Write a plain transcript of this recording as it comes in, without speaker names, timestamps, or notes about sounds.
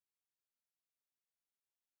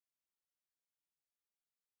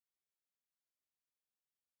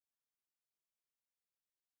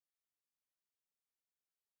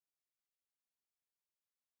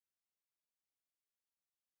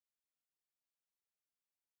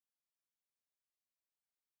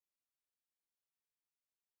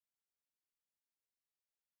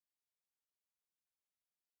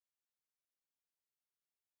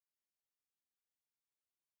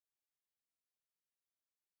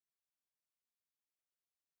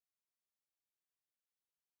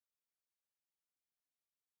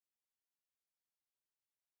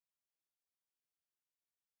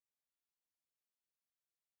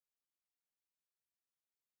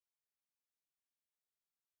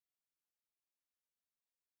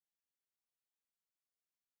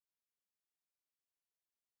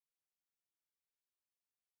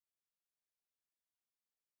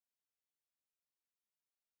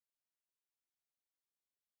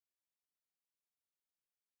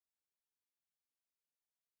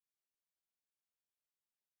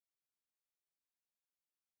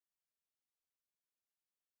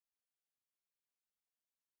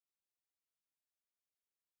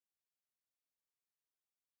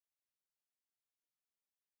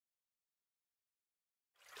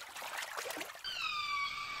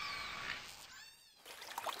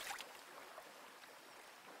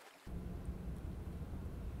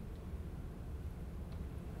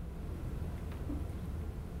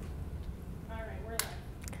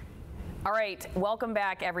All right, welcome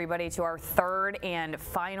back everybody to our third and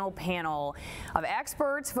final panel of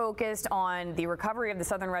experts focused on the recovery of the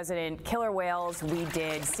southern resident killer whales. We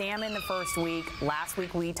did salmon the first week. Last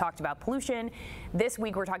week we talked about pollution. This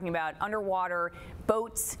week we're talking about underwater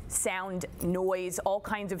boats, sound, noise, all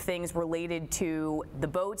kinds of things related to the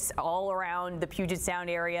boats all around the Puget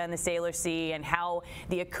Sound area and the Salish Sea, and how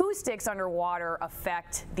the acoustics underwater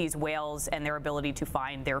affect these whales and their ability to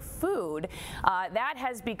find their food. That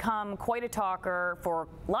has become quite a talker for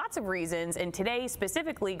lots of reasons, and today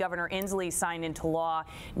specifically Governor Inslee signed into law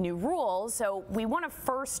new rules. So we want to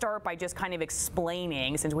first start by just kind of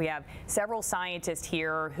explaining, since we have several scientists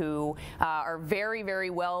here who are very,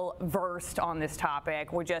 very well versed on this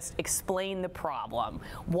topic, we'll just explain the problem.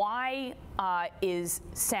 Why is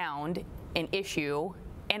sound an issue,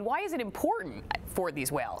 and why is it important for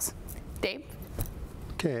these whales? Dave?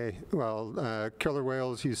 Okay, well, killer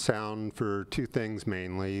whales use sound for two things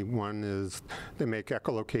mainly. One is they make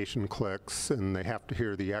echolocation clicks, and they have to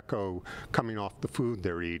hear the echo coming off the food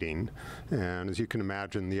they're eating. And as you can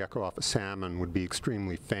imagine, the echo off a salmon would be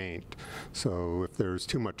extremely faint. So if there's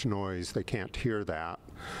too much noise, they can't hear that.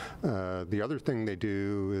 The other thing they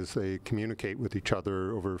do is they communicate with each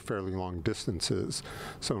other over fairly long distances.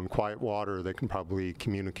 So in quiet water, they can probably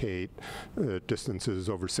communicate distances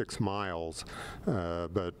over 6 miles.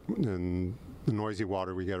 But in the noisy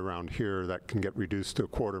water we get around here, that can get reduced to a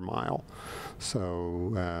 1/4 mile.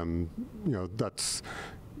 So, you know, that's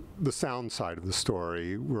the sound side of the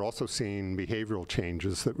story. We're also seeing behavioral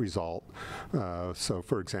changes that result. So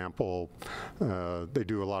for example, they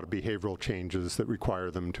do a lot of behavioral changes that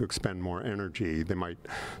require them to expend more energy. They might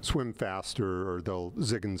swim faster, or they'll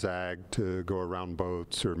zig and zag to go around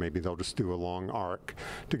boats, or maybe they'll just do a long arc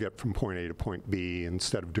to get from point A to point B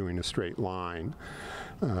instead of doing a straight line.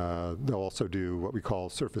 They'll also do what we call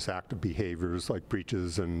surface active behaviors like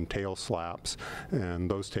breaches and tail slaps,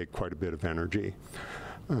 and those take quite a bit of energy.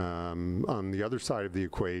 On the other side of the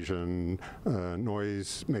equation,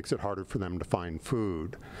 noise makes it harder for them to find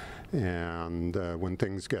food. And when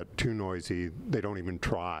things get too noisy, they don't even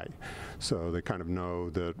try. So they kind of know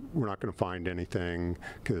that we're not going to find anything,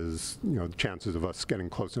 because, you know, the chances of us getting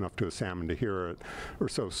close enough to a salmon to hear it are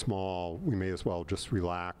so small, we may as well just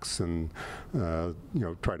relax and you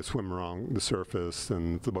know, try to swim around the surface.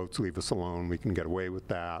 And if the boats leave us alone, we can get away with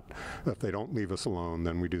that. If they don't leave us alone,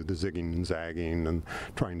 then we do the zigging and zagging and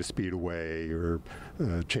trying to speed away or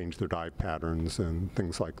change their dive patterns and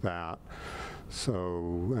things like that.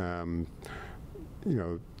 So, you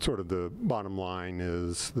know, sort of the bottom line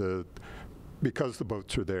is that because the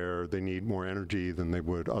boats are there, they need more energy than they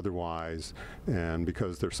would otherwise, and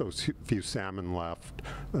because there's so few salmon left,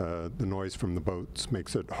 the noise from the boats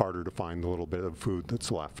makes it harder to find the little bit of food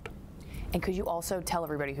that's left. And could you also tell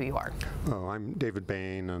everybody who you are? Oh, I'm David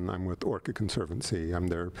Bain, and I'm with Orca Conservancy. I'm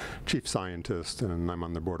their chief scientist, and I'm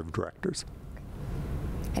on their board of directors.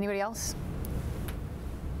 Anybody else?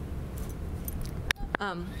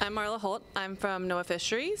 I'm Marla Holt. I'm from NOAA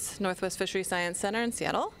Fisheries, Northwest Fisheries Science Center in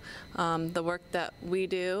Seattle. The work that we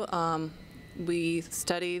do, we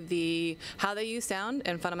study how they use sound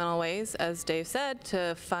in fundamental ways, as Dave said,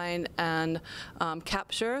 to find and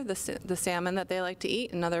capture the salmon that they like to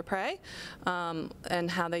eat and other prey, and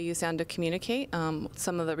how they use sound to communicate.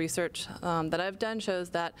 Some of the research that I've done shows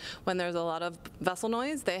that when there's a lot of vessel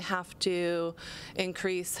noise, they have to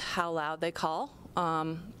increase how loud they call.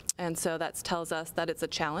 And so that tells us that it's a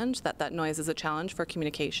challenge, that noise is a challenge for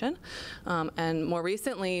communication. And more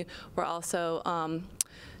recently, we're also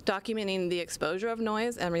documenting the exposure of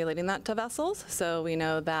noise and relating that to vessels. So we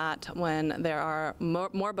know that when there are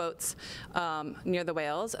more boats near the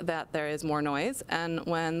whales, that there is more noise, and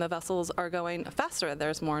when the vessels are going faster,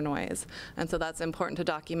 there's more noise. And so that's important to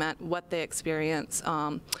document what they experience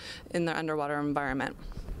in their underwater environment.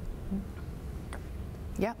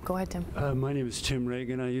 Yeah, go ahead, Tim. My name is Tim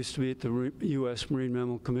Reagan. I used to be at the U.S. Marine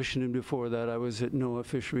Mammal Commission, and before that I was at NOAA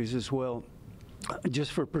Fisheries as well.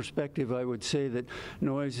 Just for perspective, I would say that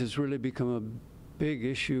noise has really become a big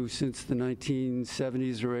issue since the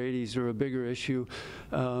 1970s or 80s, or a bigger issue,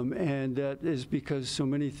 and that is because so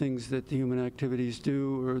many things that the human activities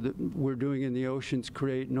do or that we're doing in the oceans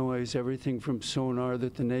create noise, everything from sonar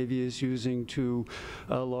that the Navy is using to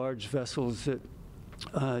large vessels that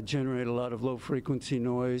generate a lot of low-frequency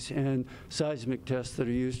noise, and seismic tests that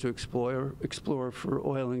are used to explore for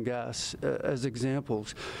oil and gas as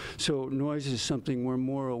examples. So noise is something we're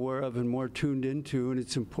more aware of and more tuned into, and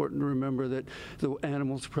it's important to remember that the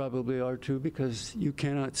animals probably are too, because you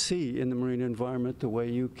cannot see in the marine environment the way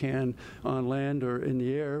you can on land or in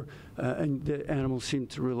the air, and the animals seem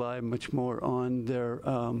to rely much more on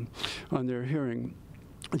their hearing.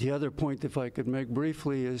 The other point, if I could make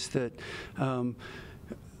briefly, is that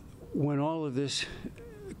when all of this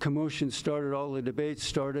commotion started, all the debates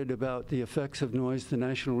started about the effects of noise, the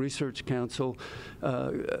National Research Council,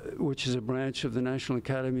 which is a branch of the National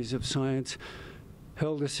Academies of Science,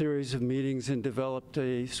 held a series of meetings and developed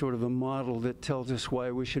a sort of a model that tells us why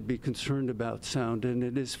we should be concerned about sound. And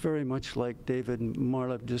it is very much like David and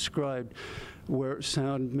Marla described, where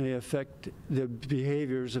sound may affect the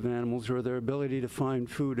behaviors of animals or their ability to find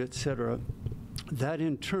food, etc. That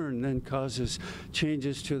in turn then causes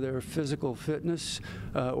changes to their physical fitness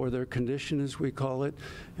or their condition, as we call it.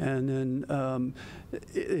 And then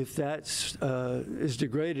if that is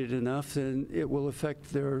degraded enough, then it will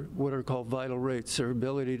affect their what are called vital rates, their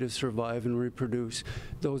ability to survive and reproduce.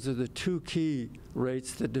 Those are the two key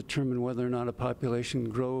rates that determine whether or not a population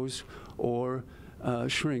grows or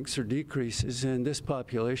shrinks or decreases, and this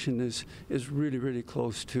population is really, really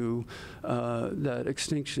close to that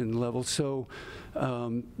extinction level. So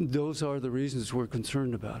those are the reasons we're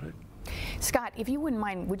concerned about it. Scott, if you wouldn't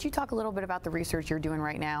mind, would you talk a little bit about the research you're doing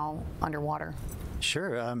right now underwater?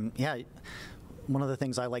 Sure. Yeah. One of the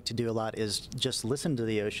things I like to do a lot is just listen to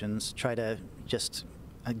the oceans, try to just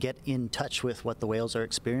get in touch with what the whales are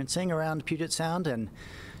experiencing around Puget Sound. And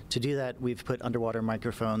to do that, we've put underwater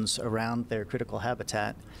microphones around their critical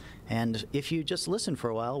habitat. And if you just listen for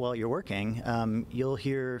a while you're working, you'll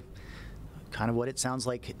hear kind of what it sounds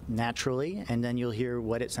like naturally, and then you'll hear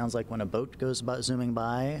what it sounds like when a boat goes by, zooming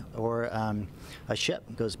by, or a ship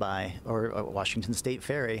goes by, or a Washington State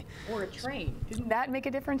ferry. Or a train. Didn't that make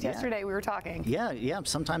a difference? Yesterday we were talking. Yeah.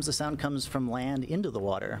 Sometimes the sound comes from land into the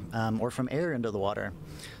water, or from air into the water.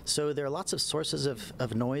 So there are lots of sources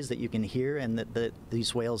of noise that you can hear and that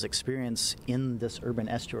these whales experience in this urban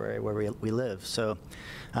estuary where we live. So,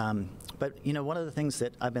 but one of the things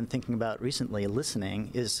that I've been thinking about recently,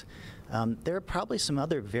 listening, is there are probably some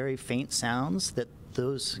other very faint sounds that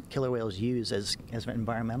those killer whales use as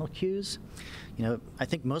environmental cues. I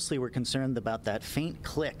think mostly we're concerned about that faint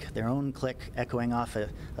click, their own click echoing off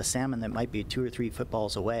a salmon that might be 2 or 3 football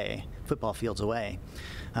fields away.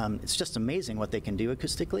 It's just amazing what they can do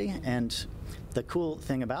acoustically, and the cool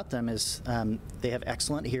thing about them is they have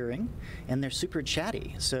excellent hearing, and they're super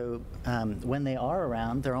chatty. So when they are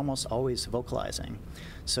around, they're almost always vocalizing.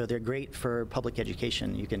 So they're great for public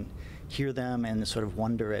education. You can hear them and sort of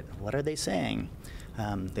wonder at what are they saying.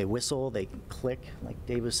 They whistle, they click, like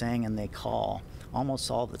Dave was saying, and they call almost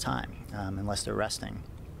all the time, unless they're resting.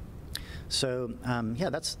 So yeah,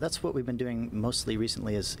 that's what we've been doing mostly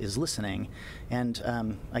recently is listening. And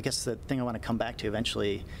I guess the thing I want to come back to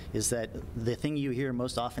eventually is that the thing you hear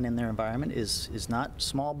most often in their environment is not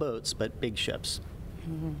small boats, but big ships.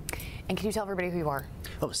 Mm-hmm. And can you tell everybody who you are?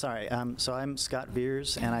 Oh, sorry. So I'm Scott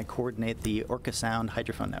Veers, and I coordinate the Orca Sound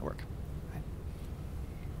hydrophone network.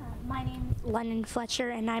 My name is Lennon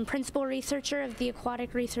Fletcher, and I'm principal researcher of the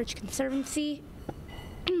Aquatic Research Conservancy.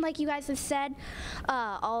 Like you guys have said,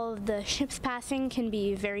 all of the ships passing can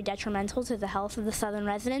be very detrimental to the health of the southern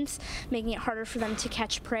residents, making it harder for them to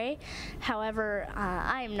catch prey. However,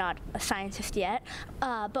 I am not a scientist yet,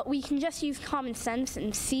 but we can just use common sense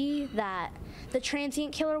and see that the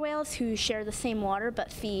transient killer whales, who share the same water but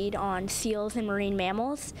feed on seals and marine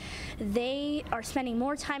mammals, they are spending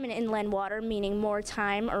more time in inland water, meaning more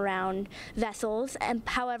time around vessels. And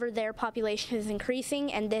however, their population is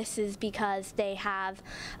increasing, and this is because they have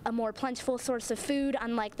a more plentiful source of food,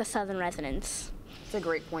 unlike the southern residents. It's a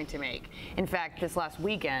great point to make. In fact, this last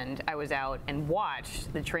weekend, I was out and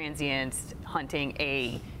watched the transients hunting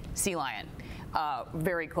a sea lion.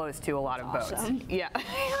 Very close to a lot of boats. Yeah,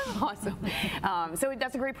 awesome. So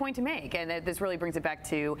that's a great point to make, and this really brings it back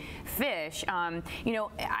to fish. I'd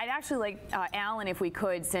actually like, Alan, if we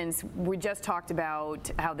could, since we just talked about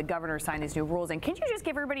how the governor signed these new rules, and can you just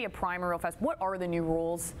give everybody a primer real fast? What are the new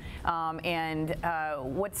rules, and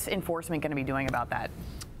what's enforcement going to be doing about that?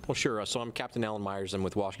 Well, sure. So I'm Captain Alan Myers. I'm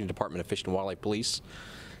with Washington Department of Fish and Wildlife Police.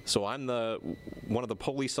 So I'm one of the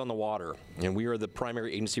police on the water, and we are the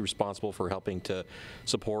primary agency responsible for helping to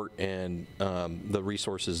support and the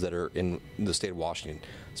resources that are in the state of Washington.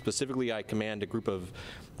 Specifically, I command a group of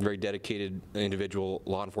very dedicated individual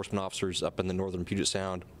law enforcement officers up in the northern Puget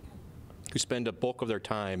Sound who spend a bulk of their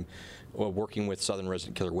time working with southern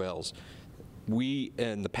resident killer whales. We,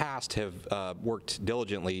 in the past, have worked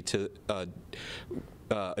diligently to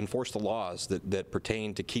enforce the laws that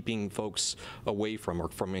pertain to keeping folks away from or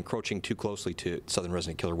from encroaching too closely to southern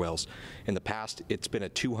resident killer whales. In the past, it's been a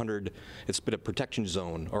protection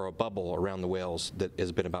zone or a bubble around the whales that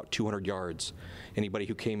has been about 200 yards. Anybody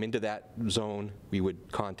who came into that zone, we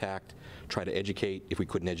would contact, try to educate. If we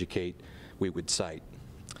couldn't educate, we would cite.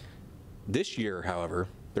 This year, however,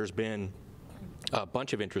 there's been a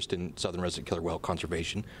bunch of interest in southern resident killer whale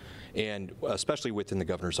conservation, and especially within the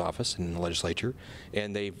governor's office and in the legislature,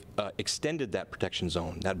 and they've extended that protection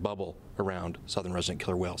zone, that bubble around southern resident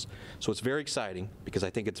killer whales. So it's very exciting because I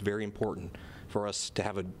think it's very important for us to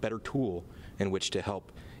have a better tool in which to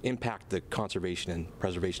help impact the conservation and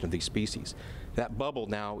preservation of these species. That bubble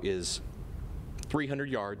now is 300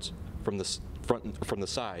 yards from the from the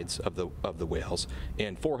sides of the whales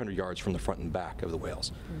and 400 yards from the front and back of the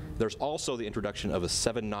whales. There's also the introduction of a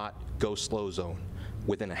 7-knot go slow zone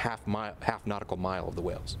within a half nautical mile of the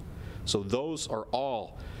whales. So those are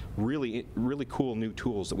all really cool new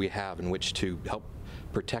tools that we have in which to help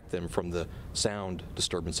protect them from the sound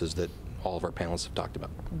disturbances that all of our panelists have talked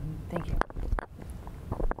about. Thank you.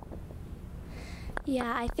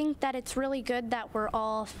 Yeah, I think that it's really good that we're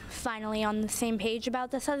all finally on the same page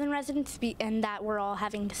about the southern residents and that we're all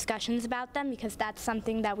having discussions about them, because that's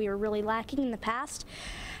something that we were really lacking in the past.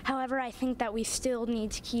 However, I think that we still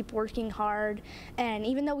need to keep working hard, and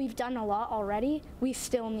even though we've done a lot already, we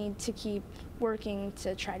still need to keep working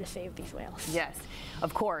to try to save these whales. Yes,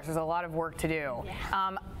 of course, there's a lot of work to do.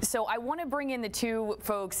 Yeah. So I want to bring in the two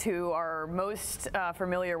folks who are most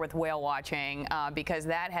familiar with whale watching, because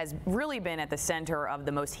that has really been at the center of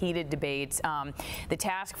the most heated debates. The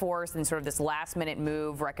task force and sort of this last-minute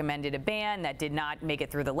move recommended a ban that did not make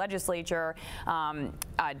it through the legislature. Don,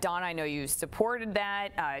 I know you supported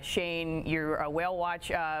that. Shane, you're a whale watch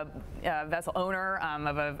vessel owner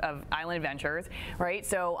of Island Adventures, right?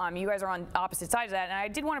 So you guys are on opposite sides of that, and I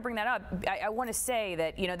did want to bring that up. I want to say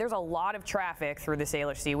that, you know, there's a lot of traffic through the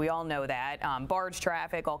Salish Sea. We all know that. Barge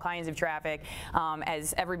traffic, all kinds of traffic.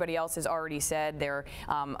 As everybody else has already said, there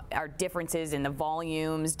are differences in the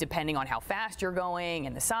volumes depending on how fast you're going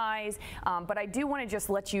and the size. But I do want to just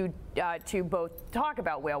let you to both talk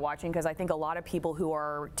about whale watching, because I think a lot of people who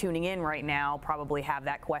are tuning in right now probably have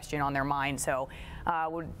that question on their mind. So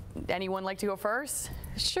would anyone like to go first?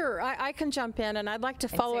 Sure, I can jump in, and I'd like to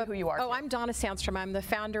follow up. Who you are. Oh, I'm Donna Sandstrom. I'm the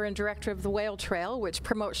founder and director of the Whale Trail, which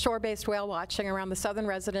promotes shore-based whale watching around the southern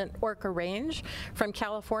resident orca range from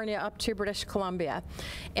California up to British Columbia.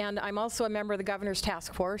 And I'm also a member of the Governor's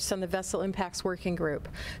Task Force and the Vessel Impacts Working Group.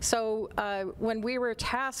 So when we were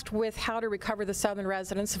tasked with how to recover the southern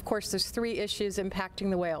residents, of course, there's 3 issues impacting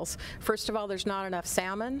the whales. First of all, there's not enough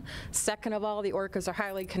salmon. Second of all, the orcas are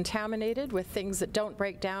highly contaminated with things that don't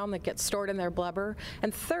break down, that get stored in their blubber.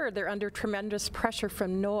 And third, they're under tremendous pressure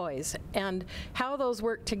from noise. And how those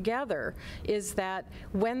work together is that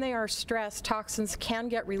when they are stressed, toxins can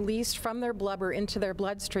get released from their blubber into their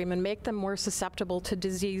bloodstream and make them more susceptible to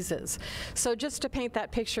diseases. So just to paint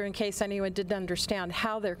that picture in case anyone didn't understand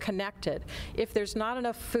how they're connected, if there's not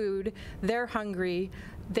enough food, they're hungry,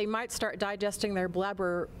 they might start digesting their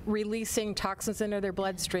blubber, releasing toxins into their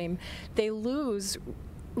bloodstream. They lose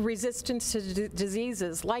resistance to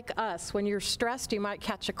diseases. Like us, when you're stressed, you might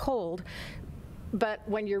catch a cold, but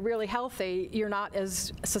when you're really healthy, you're not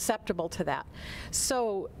as susceptible to that.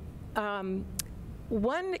 So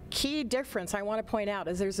one key difference I want to point out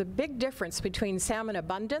is there's a big difference between salmon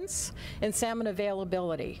abundance and salmon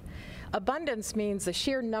availability. Abundance means the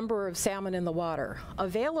sheer number of salmon in the water.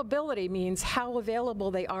 Availability means how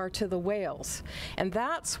available they are to the whales. And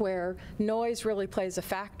that's where noise really plays a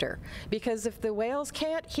factor. Because if the whales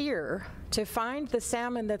can't hear to find the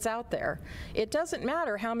salmon that's out there, it doesn't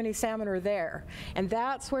matter how many salmon are there. And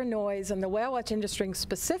that's where noise, and the whale watch industry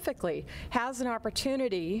specifically, has an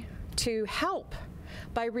opportunity to help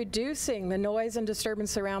by reducing the noise and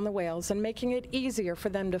disturbance around the whales and making it easier for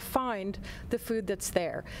them to find the food that's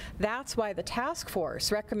there. That's why the task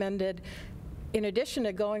force recommended, in addition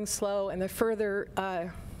to going slow and the further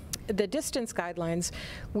the distance guidelines,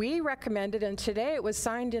 we recommended, and today it was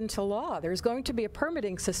signed into law, there's going to be a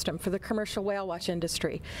permitting system for the commercial whale watch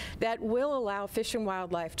industry that will allow Fish and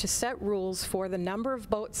Wildlife to set rules for the number of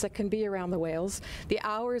boats that can be around the whales, the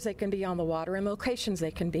hours they can be on the water, and locations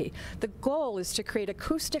they can be. The goal is to create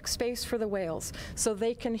acoustic space for the whales so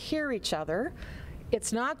they can hear each other.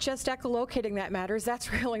 It's not just echolocating that matters,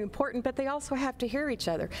 that's really important, but they also have to hear each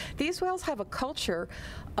other. These whales have a culture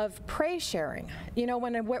of prey sharing. You know,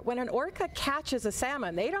 when an orca catches a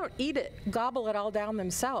salmon, they don't eat it, gobble it all down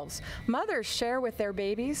themselves. Mothers share with their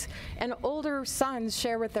babies, and older sons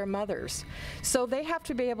share with their mothers. So they have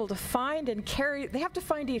to be able to find and carry, they have to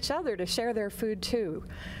find each other to share their food too.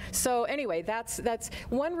 So anyway, that's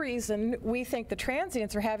one reason we think the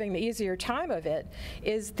transients are having the easier time of it,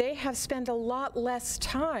 is they have spent a lot less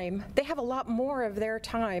time, they have a lot more of their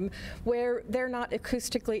time where they're not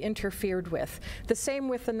acoustically interfered with. The same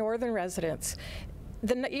with the northern residents.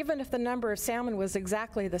 even if the number of salmon was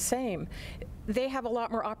exactly the same, they have a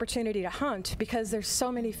lot more opportunity to hunt because there's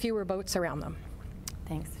so many fewer boats around them.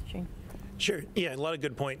 Thanks, Shane. Sure. Yeah, a lot of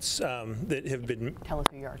good points that have been. Tell us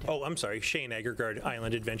who you are. Oh, I'm sorry. Shane Agregard,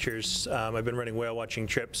 Island Adventures. I've been running whale watching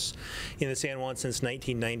trips in the San Juan since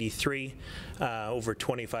 1993. Over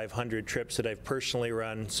 2,500 trips that I've personally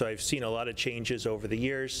run. So I've seen a lot of changes over the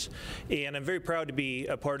years, and I'm very proud to be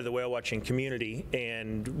a part of the whale watching community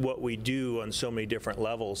and what we do on so many different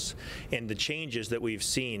levels and the changes that we've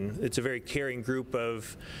seen. It's a very caring group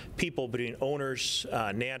of people between owners,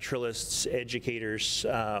 naturalists, educators.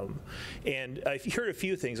 And I've heard a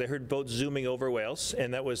few things. I heard boats zooming over whales,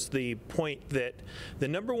 and that was the point that the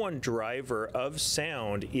 #1 driver of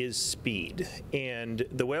sound is speed. And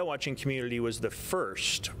the whale watching community was the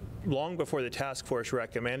first, long before the task force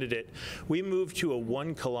recommended it, we moved to a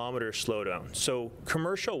 1 kilometer slowdown. So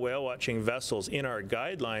commercial whale watching vessels in our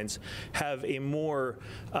guidelines have a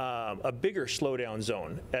bigger slowdown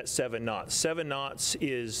zone at 7 knots. 7 knots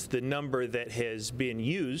is the number that has been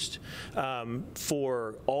used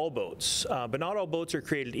for all boats, but not all boats are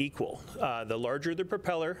created equal. The larger the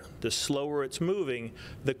propeller, the slower it's moving,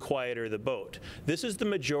 the quieter the boat. This is the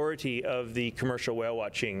majority of the commercial whale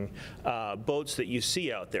watching boats that you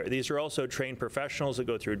see out there. These are also trained professionals that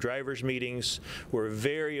go through drivers' meetings. We're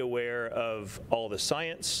very aware of all the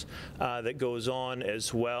science that goes on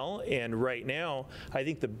as well. And right now, I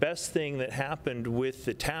think the best thing that happened with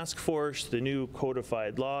the task force, the new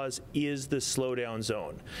codified laws, is the slowdown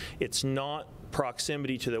zone. It's not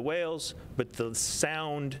proximity to the whales, but the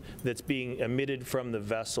sound that's being emitted from the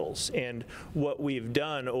vessels. And what we've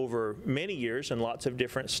done over many years and lots of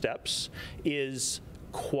different steps is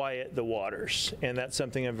quiet the waters, and that's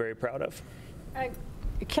something I'm very proud of.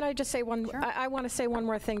 Can I just say one? Sure. I want to say one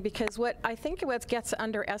more thing, because what gets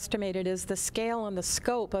underestimated is the scale and the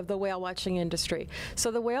scope of the whale watching industry.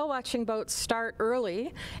 So the whale watching boats start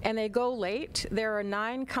early and they go late. There are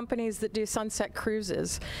 9 companies that do sunset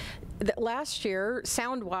cruises. Last year,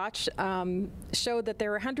 Soundwatch showed that there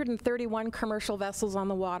were 131 commercial vessels on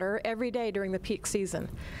the water every day during the peak season.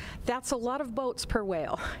 That's a lot of boats per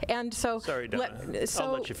whale. And so, sorry, Donna.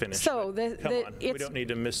 I'll let you finish. So come on, we don't need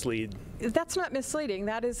to mislead. That's not misleading.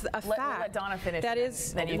 That is a fact. We'll let Donna finish. That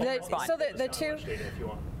is. Then you can respond. So the two.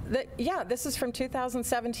 Yeah, this is from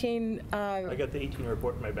 2017. I got the 18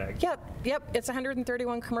 report in my bag. Yep. It's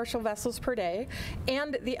 131 commercial vessels per day,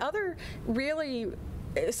 and the other really.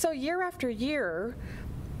 So year after year,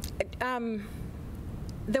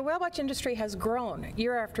 the whale watch industry has grown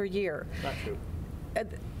year after year. Not true.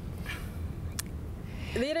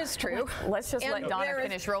 It is true. Let's just let Donna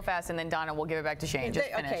finish real fast, and then Donna, we'll give it back to Shane. Just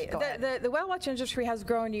finish. Okay. Go ahead. The whale watch industry has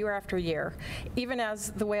grown year after year, even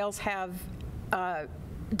as the whales have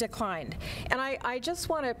declined. And I just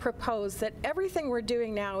want to propose that everything we're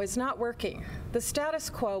doing now is not working. The status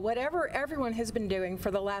quo, whatever everyone has been doing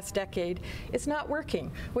for the last decade, is not working.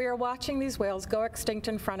 We are watching these whales go extinct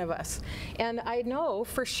in front of us. And I know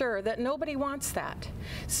for sure that nobody wants that.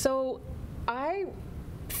 So I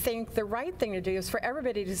think the right thing to do is for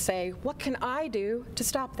everybody to say, what can I do to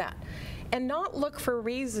stop that? And not look for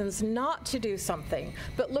reasons not to do something,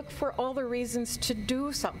 but look for all the reasons to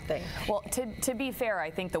do something. Well, to be fair, I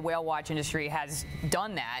think the whale watch industry has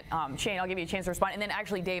done that. Shane, I'll give you a chance to respond. And then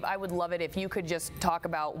actually, Dave, I would love it if you could just talk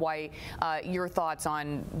about why your thoughts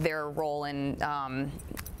on their role in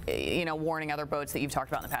warning other boats that you've talked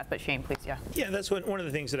about in the past. But Shane, please, yeah. Yeah, that's one of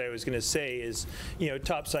the things that I was going to say is,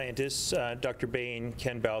 top scientists, Dr. Bain,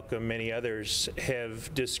 Ken Balcom, many others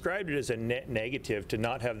have described it as a net negative to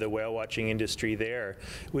not have the whale watching industry there.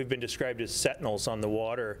 We've been described as sentinels on the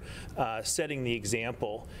water, setting the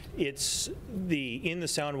example. It's in the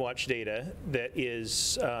Soundwatch data that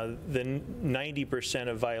is the 90%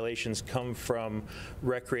 of violations come from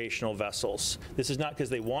recreational vessels. This is not because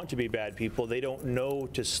they want to be bad people. They don't know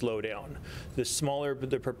to slow down. The smaller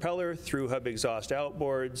the propeller, through hub exhaust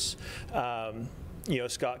outboards,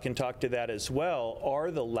 Scott can talk to that as well,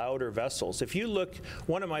 are the louder vessels. If you look,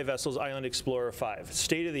 one of my vessels, Island Explorer 5,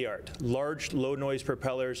 state-of-the-art, large low noise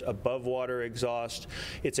propellers, above water exhaust.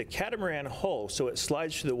 It's a catamaran hull, so it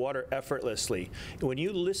slides through the water effortlessly. When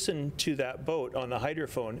you listen to that boat on the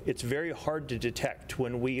hydrophone, it's very hard to detect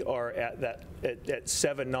when we are at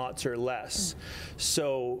 7 knots or less.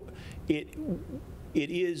 So it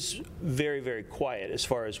is very, very quiet as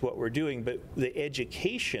far as what we're doing, but the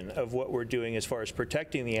education of what we're doing as far as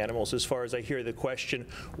protecting the animals, as far as I hear the question,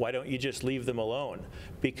 why don't you just leave them alone?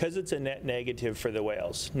 Because it's a net negative for the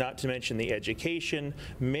whales, not to mention the education,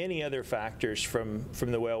 many other factors from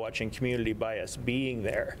the whale watching community by us being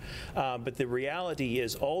there. But the reality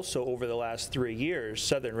is also over the last 3 years,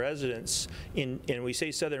 southern residents, and we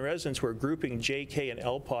say southern residents, we're grouping JK and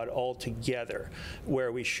LPOD all together,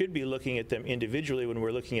 where we should be looking at them individually when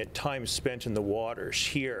we're looking at time spent in the waters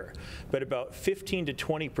here. But about 15 to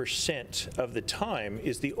 20% of the time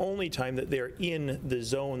is the only time that they're in the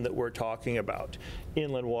zone that we're talking about,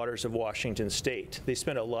 inland waters of Washington State. They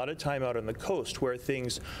spend a lot of time out on the coast where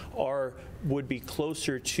things would be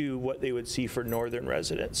closer to what they would see for northern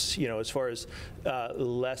residents, you know, as far as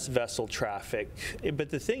less vessel traffic. But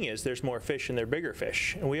the thing is, there's more fish and they're bigger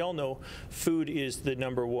fish. And we all know food is the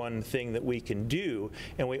 #1 thing that we can do,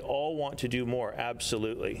 and we all want to do more,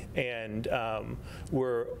 absolutely. And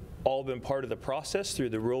we're all been part of the process through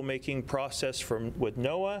the rulemaking process with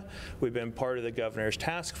NOAA. We've been part of the governor's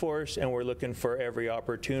task force, and we're looking for every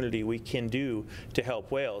opportunity we can do to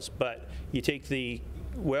help whales. But you take the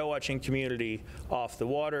whale watching community off the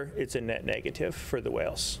water, it's a net negative for the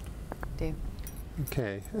whales. Dave.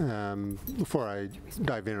 Okay, before I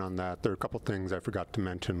dive in on that, there are a couple things I forgot to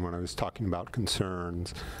mention when I was talking about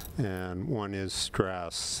concerns, and one is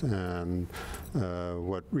stress. And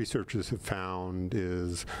what researchers have found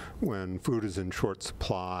is when food is in short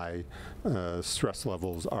supply, stress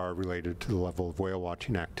levels are related to the level of whale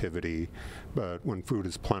watching activity, but when food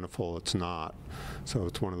is plentiful, it's not. So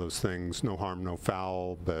it's one of those things, no harm, no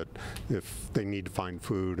foul, but if they need to find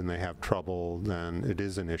food and they have trouble, then it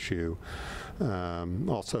is an issue.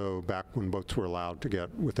 Also, back when boats were allowed to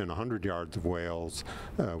get within 100 yards of whales,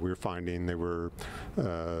 we were finding they were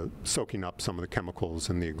soaking up some of the chemicals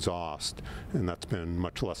in the exhaust, and that's been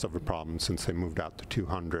much less of a problem since they moved out to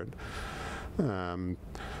 200.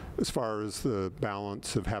 As far as the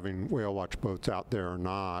balance of having whale watch boats out there or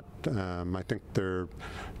not, I think there are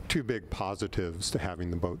two big positives to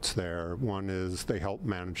having the boats there. One is they help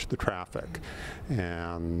manage the traffic,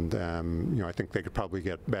 and you know, I think they could probably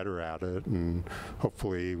get better at it, and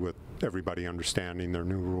hopefully with everybody understanding their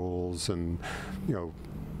new rules and, you know,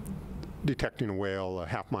 detecting a whale a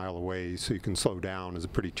half-mile away so you can slow down is a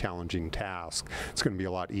pretty challenging task. It's going to be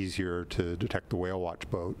a lot easier to detect the whale watch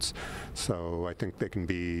boats. So I think they can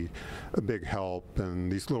be a big help.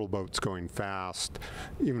 And these little boats going fast,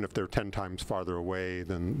 even if they're 10 times farther away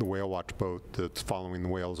than the whale watch boat that's following the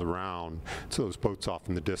whales around, it's those boats off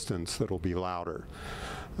in the distance that'll be louder.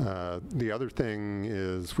 The other thing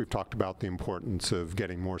is we've talked about the importance of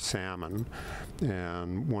getting more salmon,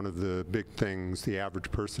 and one of the big things the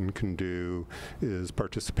average person can do is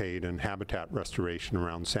participate in habitat restoration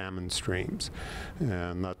around salmon streams,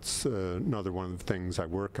 and that's another one of the things I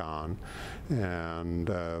work on. And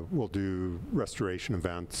we'll do restoration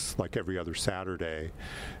events like every other Saturday,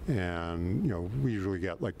 and you know, we usually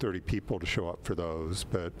get like 30 people to show up for those,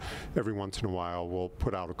 but every once in a while we'll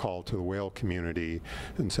put out a call to the whale community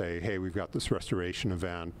and say, hey, we've got this restoration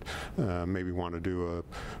event, maybe want to do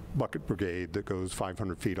a bucket brigade that goes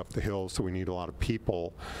 500 feet up the hill, so we need a lot of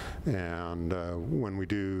people. And when we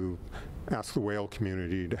do ask the whale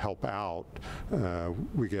community to help out,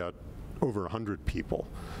 we get over 100 people.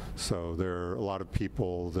 So there are a lot of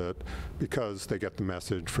people that, because they get the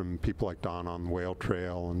message from people like Don on the whale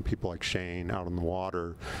trail and people like Shane out on the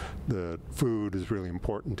water, that food is really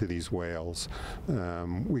important to these whales.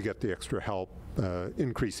 We get the extra help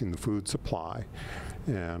increasing the food supply.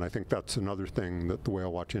 And I think that's another thing that the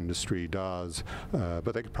whale watch industry does,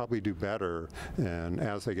 but they could probably do better, and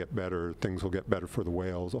as they get better, things will get better for the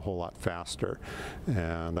whales a whole lot faster.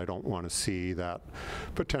 And I don't want to see that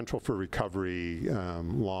potential for recovery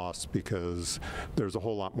lost, because there's a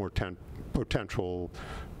whole lot more potential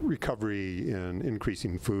recovery in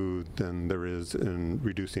increasing food than there is in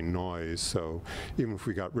reducing noise. So even if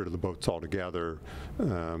we got rid of the boats altogether, you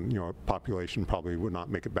know, our population probably would not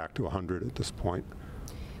make it back to 100 at this point.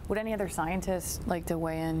 Would any other scientists like to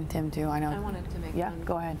weigh in? Tim, too? I know. I wanted to make one.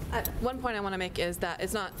 Go ahead. One point I want to make is that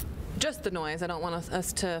it's not just the noise. I don't want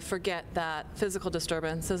us to forget that physical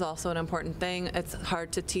disturbance is also an important thing. It's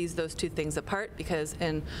hard to tease those two things apart, because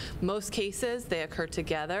in most cases they occur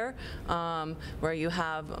together, where you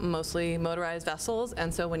have mostly motorized vessels,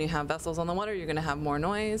 and so when you have vessels on the water, you're going to have more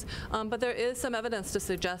noise. But there is some evidence to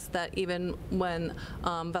suggest that even when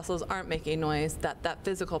vessels aren't making noise, that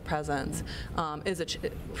physical presence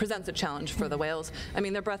presents a challenge for the whales. I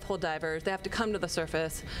mean, they're breath hold divers. They have to come to the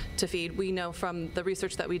surface to feed. We know from the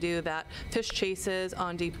research that we do you that fish chases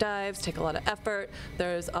on deep dives take a lot of effort.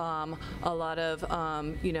 There's a lot of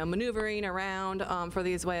maneuvering around for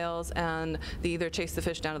these whales, and they either chase the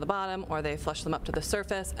fish down to the bottom or they flush them up to the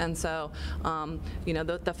surface. And so,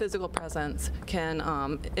 the physical presence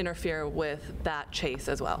can interfere with that chase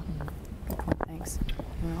as well. Thanks.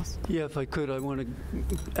 Anyone else? Yeah, if I could, I want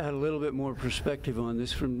to add a little bit more perspective on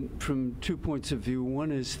this from 2 points of view.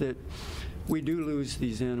 One is that we do lose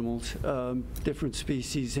these animals, different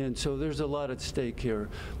species, and so there's a lot at stake here.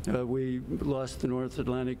 We lost the North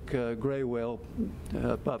Atlantic gray whale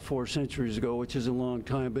about 4 centuries ago, which is a long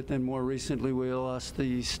time, but then more recently we lost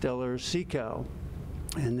the stellar sea cow,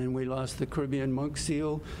 and then we lost the Caribbean monk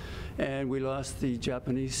seal, and we lost the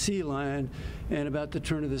Japanese sea lion, and about the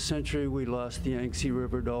turn of the century we lost the Yangtze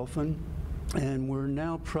River dolphin. And we're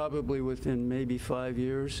now probably within maybe 5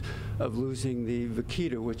 years of losing the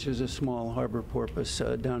vaquita, which is a small harbor porpoise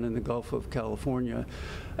down in the Gulf of California.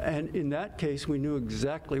 And in that case, we knew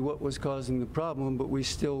exactly what was causing the problem, but we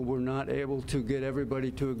still were not able to get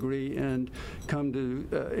everybody to agree and come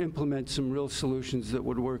to implement some real solutions that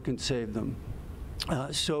would work and save them.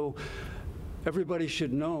 So everybody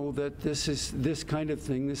should know that this kind of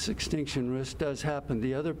thing, this extinction risk, does happen.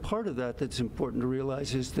 The other part of that that's important to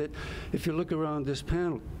realize is that if you look around this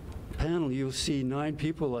panel, you'll see 9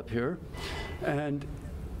 people up here, and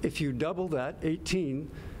if you double that,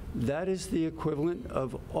 18, that is the equivalent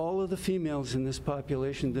of all of the females in this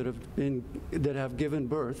population that have given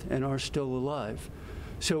birth and are still alive.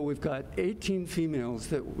 So we've got 18 females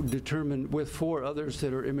that determine, with 4 others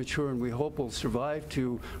that are immature and we hope will survive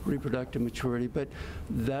to reproductive maturity. But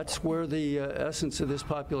that's where the essence of this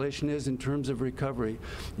population is in terms of recovery.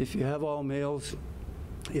 If you have all males,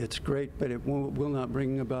 it's great, but it will not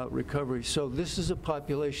bring about recovery. So this is a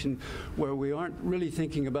population where we aren't really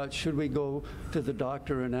thinking about should we go to the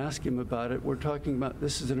doctor and ask him about it. We're talking about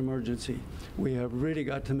this is an emergency. We have really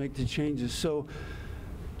got to make the changes. So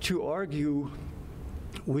to argue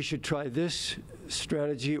we should try this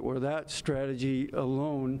strategy or that strategy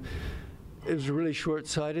alone is really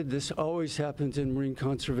short-sighted. This always happens in marine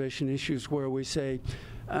conservation issues where we say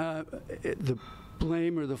the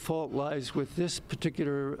blame or the fault lies with this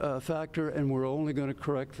particular factor and we're only going to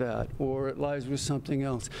correct that, or it lies with something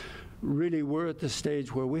else. Really, we're at the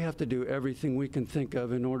stage where we have to do everything we can think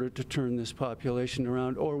of in order to turn this population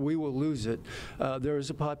around, or we will lose it. There is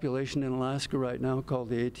a population in Alaska right now called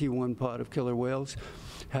the AT1 pod of killer whales.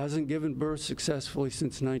 Hasn't given birth successfully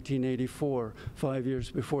since 1984, 5 years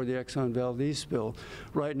before the Exxon Valdez spill.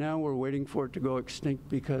 Right now, we're waiting for it to go extinct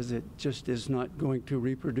because it just is not going to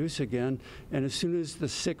reproduce again. And as soon as the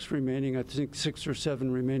 6 remaining, I think 6 or 7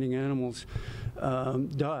 remaining animals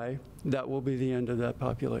die, that will be the end of that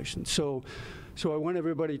population. So I want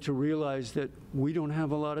everybody to realize that we don't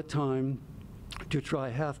have a lot of time to try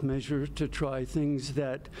half measures, to try things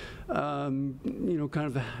that, kind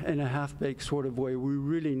of in a half-baked sort of way. We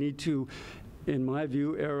really need to, in my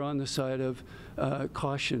view, err on the side of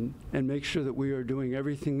caution and make sure that we are doing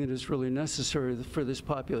everything that is really necessary for this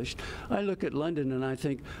population. I look at London and I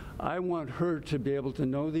think, I want her to be able to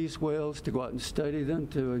know these whales, to go out and study them,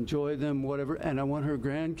 to enjoy them, whatever, and I want her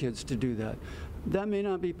grandkids to do that. That may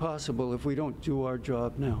not be possible if we don't do our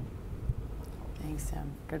job now. Thanks,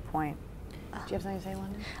 Tim. Good point. Do you have something to say,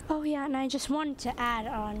 London? Oh, yeah, and I just wanted to add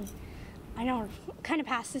on, I know we're kind of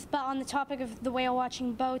past this, but on the topic of the whale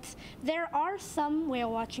watching boats, there are some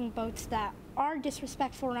whale watching boats that are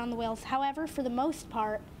disrespectful around the whales. However, for the most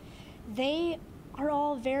part, they are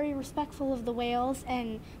all very respectful of the whales,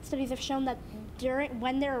 and studies have shown that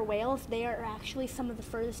when there are whales, they are actually some of the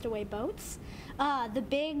furthest away boats.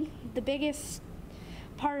 The biggest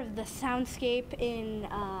part of the soundscape in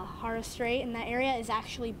Hara Strait in that area is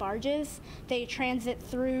actually barges. They transit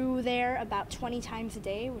through there about 20 times a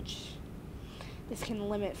day, which this can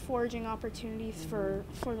limit foraging opportunities for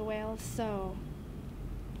the whales. So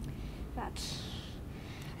that's,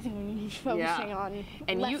 I think we need to be focusing on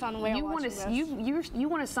less on whale watching. You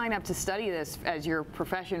want to sign up to study this as your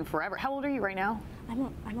profession forever. How old are you right now?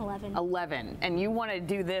 I'm 11. 11, and you want to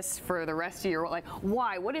do this for the rest of your life.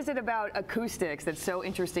 Why? What is it about acoustics that's so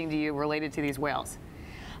interesting to you related to these whales?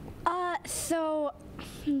 So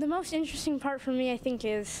the most interesting part for me, I think,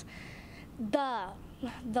 is the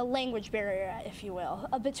language barrier, if you will,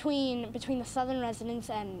 between the southern residents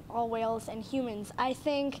and all whales and humans. I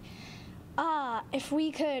think if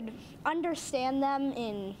we could understand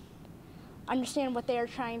them understand what they are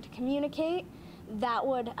trying to communicate, that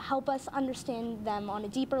would help us understand them on a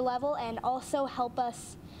deeper level and also help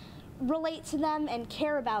us relate to them and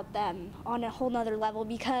care about them on a whole nother level,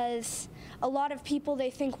 because a lot of people, they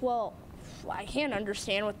think, well, I can't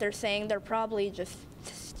understand what they're saying. They're probably just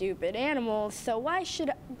stupid animals, so why should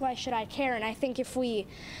I care? And I think if we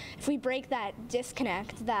break that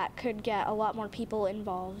disconnect, that could get a lot more people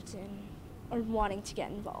involved or wanting to get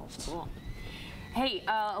involved. Cool. Hey,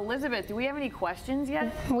 Elizabeth, do we have any questions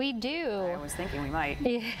yet? We do. I was thinking we might.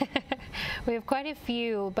 Yeah. We have quite a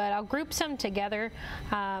few, but I'll group some together.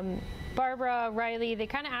 Barbara, Riley, they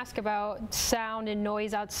kind of ask about sound and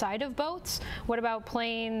noise outside of boats. What about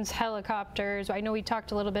planes, helicopters? I know we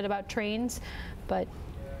talked a little bit about trains, but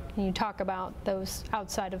can you talk about those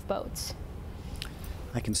outside of boats?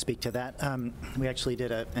 I can speak to that. We actually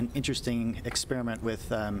did an interesting experiment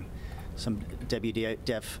with some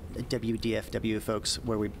WDFW folks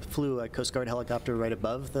where we flew a Coast Guard helicopter right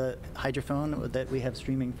above the hydrophone that we have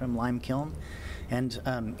streaming from Lime Kiln. And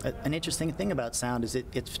an interesting thing about sound is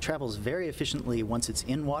it travels very efficiently once it's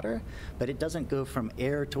in water, but it doesn't go from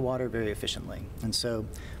air to water very efficiently. And so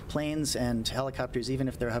planes and helicopters, even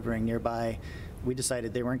if they're hovering nearby, we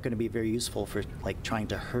decided they weren't going to be very useful for like trying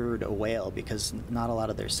to herd a whale because not a lot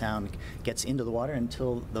of their sound gets into the water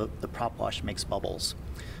until the prop wash makes bubbles.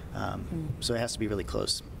 So it has to be really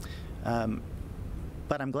close.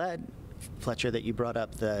 But I'm glad, Fletcher, that you brought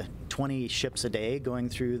up the 20 ships a day going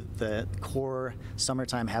through the core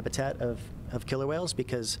summertime habitat of killer whales,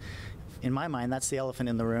 because in my mind, that's the elephant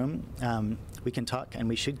in the room. We can talk, and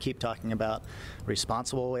we should keep talking about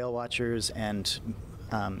responsible whale watchers and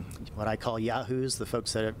what I call yahoos, the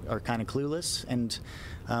folks that are kind of clueless, and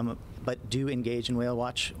but do engage in whale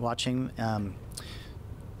watching.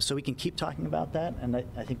 So we can keep talking about that, and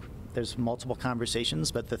I think there's multiple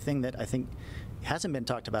conversations, but the thing that I think hasn't been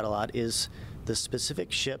talked about a lot is the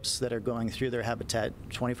specific ships that are going through their habitat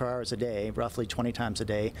 24 hours a day, roughly 20 times a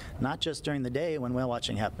day, not just during the day when whale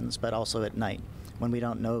watching happens, but also at night when we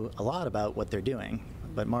don't know a lot about what they're doing.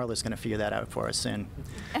 But Marla's going to figure that out for us soon.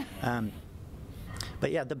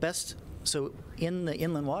 But yeah, so in the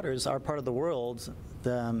inland waters, our part of the world,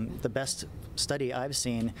 the best study I've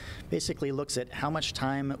seen basically looks at how much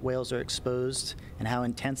time whales are exposed and how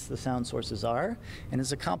intense the sound sources are. And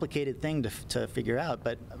it's a complicated thing to figure out,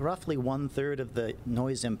 but roughly 1/3 of the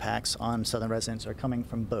noise impacts on southern residents are coming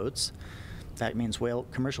from boats. That means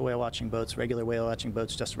commercial whale watching boats, regular whale watching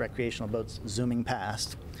boats, just recreational boats zooming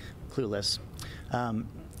past, clueless.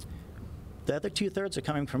 The other 2/3 are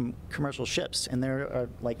coming from commercial ships, and there are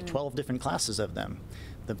like 12 different classes of them.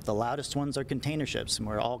 The loudest ones are container ships, and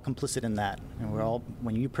we're all complicit in that. And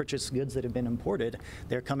when you purchase goods that have been imported,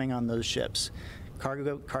 they're coming on those ships.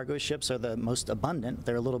 Cargo ships are the most abundant.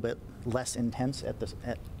 They're a little bit less intense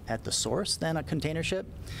at the source than a container ship,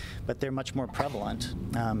 but they're much more prevalent,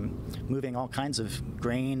 moving all kinds of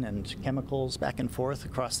grain and chemicals back and forth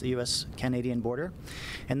across the U.S.-Canadian border.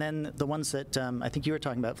 And then the ones that I think you were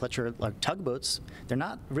talking about, Fletcher, are tugboats. They're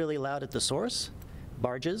not really loud at the source,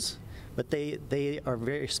 barges, but they are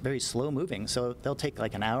very, very slow moving. So they'll take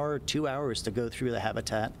like an hour or 2 hours to go through the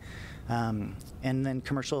habitat. And then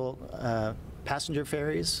commercial passenger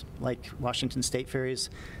ferries, like Washington State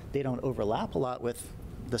ferries, they don't overlap a lot with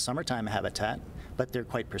the summertime habitat, but they're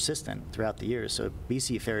quite persistent throughout the year. So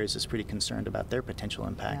BC Ferries is pretty concerned about their potential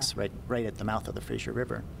impacts right at the mouth of the Fraser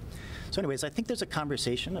River. So anyways, I think there's a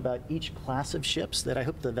conversation about each class of ships that I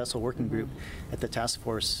hope the vessel working group at the task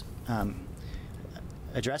force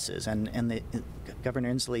addresses. And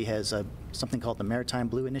Governor Inslee has something called the Maritime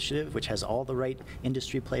Blue Initiative, which has all the right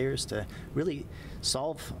industry players to really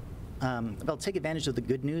solve take advantage of the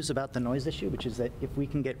good news about the noise issue, which is that if we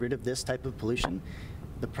can get rid of this type of pollution,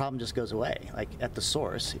 the problem just goes away. Like at the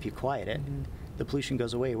source, if you quiet it, the pollution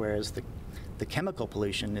goes away, whereas the chemical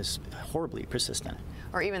pollution is horribly persistent.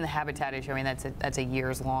 Or even the habitat issue. I mean, that's a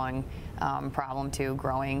years-long problem too,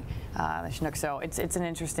 growing the Chinook. So it's an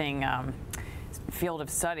interesting field of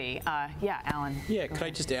study. Yeah, Alan. Yeah, could I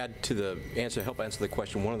just add to help answer the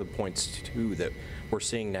question? One of the points too that we're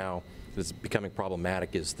seeing now that's becoming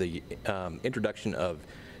problematic is the introduction of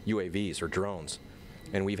UAVs or drones,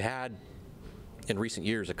 and we've had in recent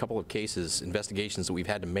years a couple of investigations that we've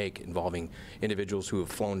had to make involving individuals who have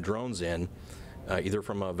flown drones in, either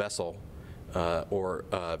from a vessel or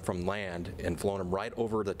from land, and flown them right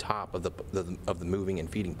over the top of the moving and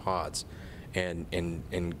feeding pods, and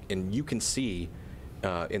you can see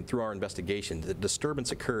through our investigation that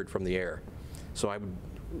disturbance occurred from the air. So I would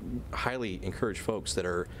highly encourage folks that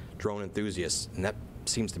are drone enthusiasts, and that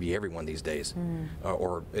seems to be everyone these days,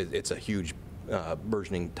 or it's a huge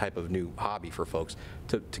burgeoning type of new hobby for folks,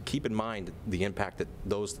 to keep in mind the impact that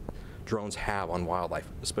those drones have on wildlife,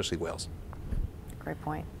 especially whales. Great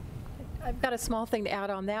point. I've got a small thing to add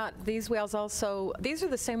on that. These whales also, these are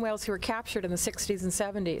the same whales who were captured in the 60s and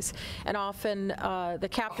 70s. And often the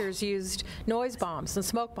captors used noise bombs and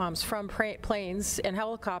smoke bombs from planes and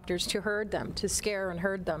helicopters to herd them, to scare and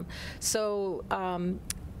herd them. So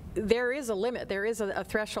there is a limit, there is a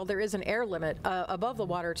threshold, there is an air limit above the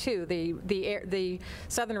water too. The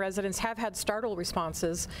southern residents have had startle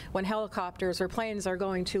responses when helicopters or planes are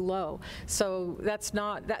going too low. So that's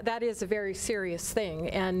not, that is a very serious thing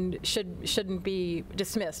and shouldn't be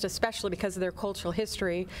dismissed, especially because of their cultural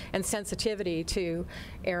history and sensitivity to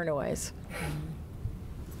air noise.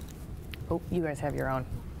 Oh, you guys have your own.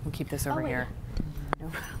 We'll keep this over here.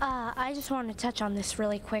 I just want to touch on this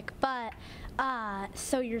really quick, but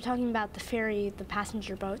so you're talking about the ferry, the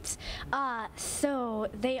passenger boats. So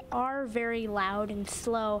they are very loud and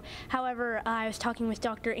slow. However, I was talking with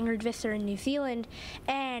Dr. Ingrid Visser in New Zealand,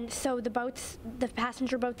 and so the boats, the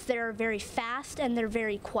passenger boats there are very fast and they're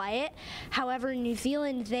very quiet. However, in New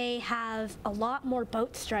Zealand, they have a lot more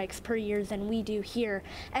boat strikes per year than we do here,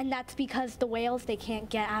 and that's because the whales, they can't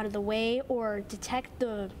get out of the way or detect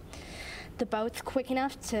the boats quick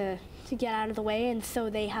enough to get out of the way, and so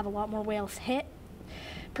they have a lot more whales hit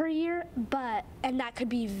per year, and that could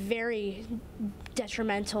be very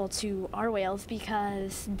detrimental to our whales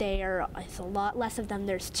because it's a lot less of them.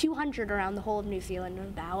 There's 200 around the whole of New Zealand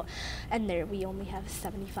about, and we only have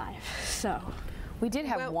 75. So we did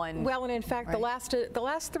have one. Well, and in fact, right? the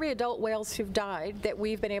last 3 adult whales who've died that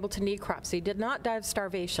we've been able to necropsy did not die of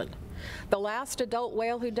starvation. The last adult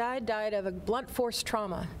whale who died of a blunt force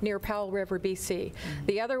trauma near Powell River, BC.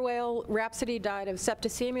 The other whale, Rhapsody, died of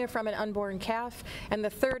septicemia from an unborn calf, and the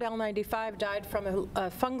third L95 died from a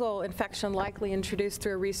fungal infection likely introduced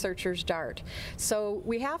through a researcher's dart. So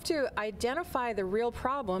we have to identify the real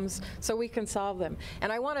problems so we can solve them.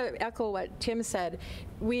 And I want to echo what Tim said.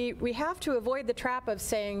 We have to avoid the trap of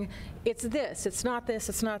saying, it's this, it's not this,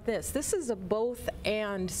 it's not this. This is a both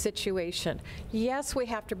and situation. Yes, we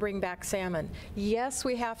have to bring back salmon. Yes,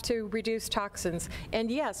 we have to reduce toxins. And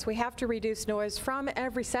yes, we have to reduce noise from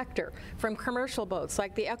every sector, from commercial boats,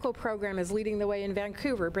 like the ECHO program is leading the way in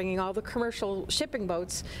Vancouver, bringing all the commercial shipping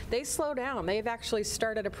boats. They slow down. They've actually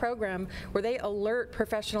started a program where they alert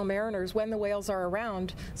professional mariners when the whales are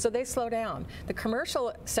around, so they slow down. The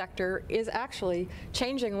commercial sector is actually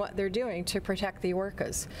changing what they're doing to protect the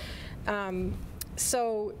orcas.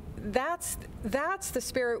 So that's the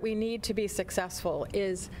spirit we need to be successful,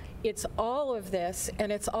 is it's all of this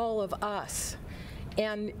and it's all of us.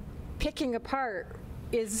 And picking apart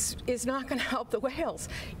is not going to help the whales.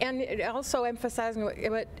 And also emphasizing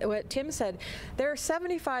what Tim said, there are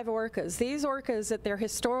 75 orcas. These orcas at their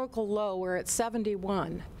historical low were at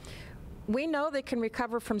 71. We know they can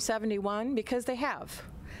recover from 71 because they have.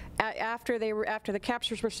 After the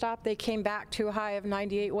captures were stopped, they came back to a high of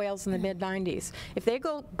 98 whales in the mid-90s. If they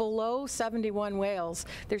go below 71 whales,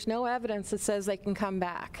 there's no evidence that says they can come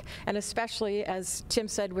back, and especially, as Tim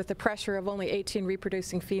said, with the pressure of only 18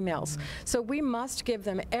 reproducing females. So we must give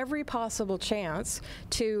them every possible chance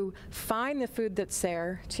to find the food that's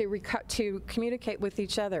there, to communicate with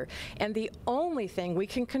each other. And the only thing we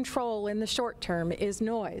can control in the short term is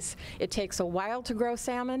noise. It takes a while to grow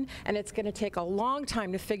salmon, and it's going to take a long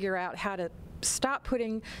time to figure out how to stop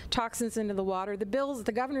putting toxins into the water.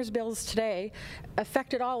 The governor's bills today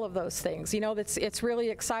affected all of those things. You know, it's really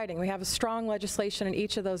exciting. We have a strong legislation in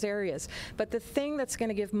each of those areas. But the thing that's going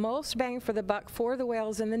to give most bang for the buck for the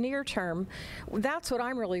whales in the near term, that's what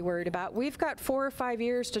I'm really worried about. We've got 4 or 5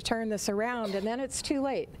 years to turn this around, and then it's too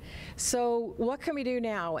late. So what can we do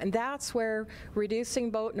now? And that's where reducing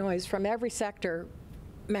boat noise from every sector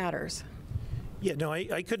matters. Yeah, no,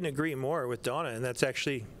 I couldn't agree more with Donna, and that's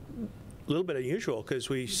actually a little bit unusual because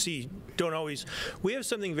we have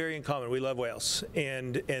something very in common. We love whales,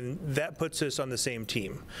 and that puts us on the same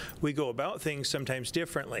team. We go about things sometimes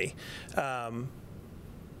differently, but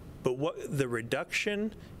the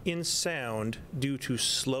reduction in sound due to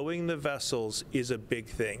slowing the vessels is a big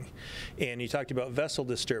thing. And you talked about vessel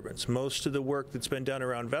disturbance. Most of the work that's been done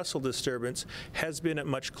around vessel disturbance has been at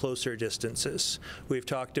much closer distances. We've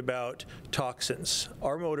talked about toxins.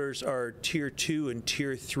 Our motors are Tier 2 and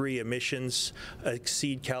Tier 3 emissions,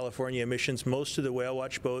 exceed California emissions. Most of the whale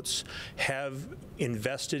watch boats have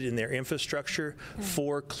invested in their infrastructure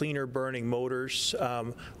for cleaner burning motors.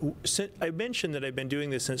 I mentioned that I've been doing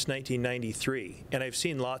this since 1993, and I've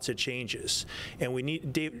seen lots of changes.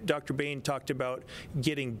 And Dr. Bain talked about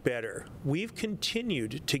getting better. We've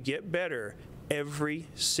continued to get better every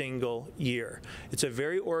single year. It's a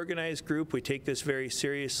very organized group. We take this very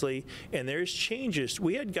seriously, and there's changes.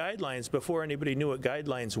 We had guidelines before anybody knew what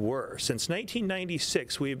guidelines were. Since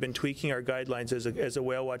 1996, we have been tweaking our guidelines as a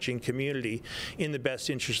whale watching community in the best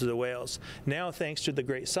interest of the whales. Now, thanks to the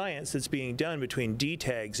great science that's being done between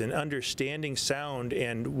D-tags and understanding sound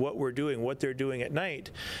and what we're doing, what they're doing at night,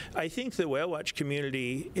 I think the whale watch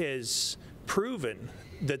community is proven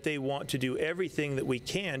that they want to do everything that we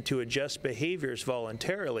can to adjust behaviors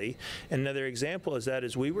voluntarily. Another example is that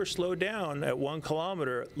we were slowed down at 1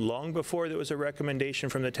 kilometer long before there was a recommendation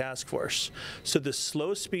from the task force. So the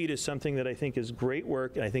slow speed is something that I think is great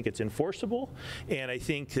work, and I think it's enforceable, and I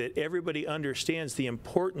think that everybody understands the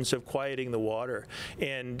importance of quieting the water.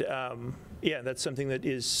 And yeah, that's something that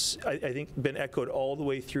is, I think, been echoed all the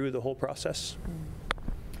way through the whole process.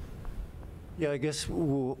 Yeah, I guess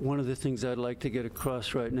one of the things I'd like to get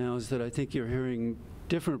across right now is that I think you're hearing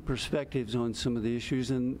different perspectives on some of the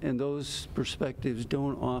issues, and those perspectives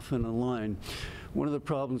don't often align. One of the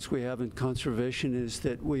problems we have in conservation is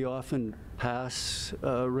that we often pass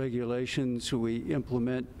regulations, we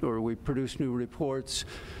implement or we produce new reports,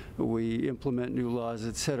 we implement new laws,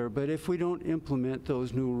 et cetera. But if we don't implement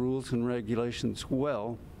those new rules and regulations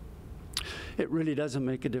well, it really doesn't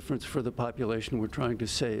make a difference for the population we're trying to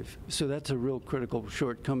save. So that's a real critical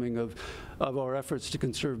shortcoming of our efforts to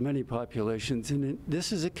conserve many populations. And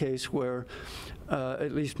this is a case where,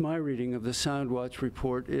 at least my reading of the Soundwatch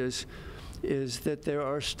report is that there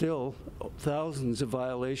are still thousands of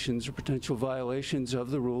violations or potential violations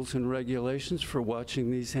of the rules and regulations for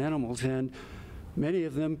watching these animals. And many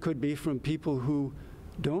of them could be from people who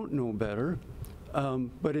don't know better.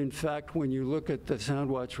 But in fact, when you look at the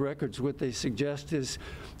Soundwatch records, what they suggest is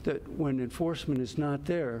that when enforcement is not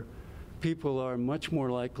there, people are much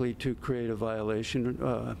more likely to create a violation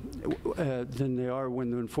than they are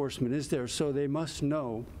when the enforcement is there. So they must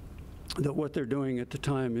know that what they're doing at the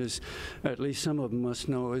time is, at least some of them must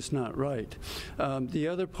know, is not right. The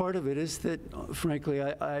other part of it is that, frankly,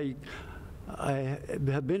 I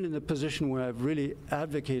have been in the position where I've really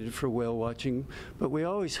advocated for whale watching, but we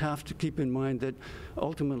always have to keep in mind that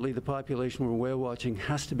ultimately the population we're whale watching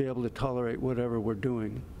has to be able to tolerate whatever we're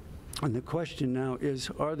doing. And the question now is,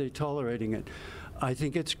 are they tolerating it? I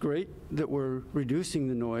think it's great that we're reducing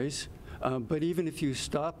the noise, but even if you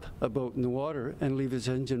stop a boat in the water and leave its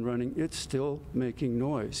engine running, it's still making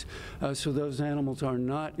noise. So those animals are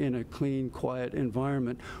not in a clean, quiet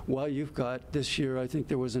environment. While you've got, this year, I think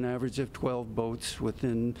there was an average of 12 boats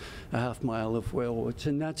within a half mile of whale watch,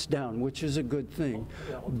 and that's down, which is a good thing.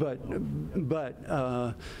 But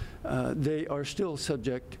they are still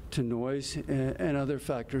subject to noise and other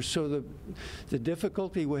factors. So the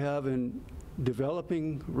difficulty we have in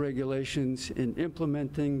developing regulations, in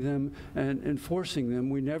implementing them and enforcing them,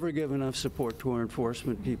 we never give enough support to our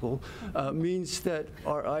enforcement people, means that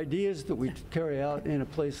our ideas that we carry out in a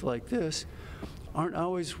place like this aren't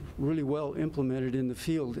always really well implemented in the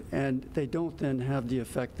field, and they don't then have the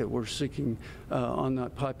effect that we're seeking on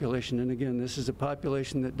that population. And again, this is a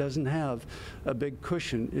population that doesn't have a big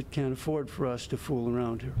cushion. It can't afford for us to fool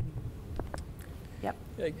around here. Yep.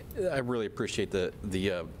 I really appreciate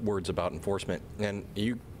the words about enforcement, and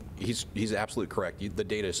he's absolutely correct. The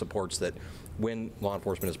data supports that when law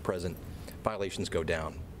enforcement is present, violations go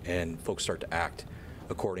down, and folks start to act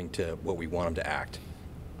according to what we want them to act.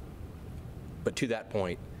 But to that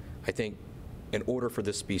point, I think in order for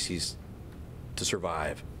this species to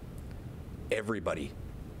survive, everybody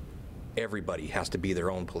has to be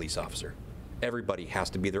their own police officer. Everybody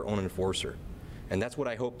has to be their own enforcer. And that's what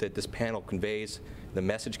I hope that this panel conveys, the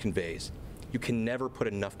message conveys. You can never put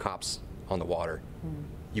enough cops on the water.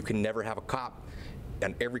 You can never have a cop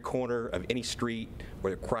on every corner of any street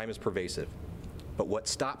where crime is pervasive. But what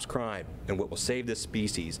stops crime and what will save this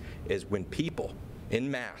species is when people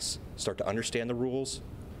en masse start to understand the rules,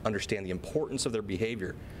 understand the importance of their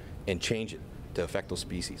behavior, and change it to affect those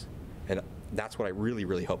species. And that's what I really,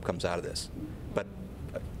 really hope comes out of this. But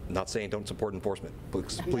not saying don't support enforcement.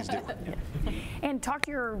 Please do. And talk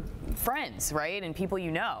to your friends, right, and people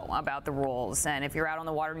you know about the rules. And if you're out on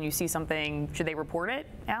the water and you see something, should they report it,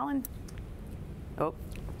 Alan? Oh,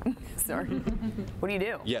 sorry. What do you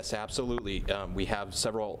do? Yes, absolutely. We have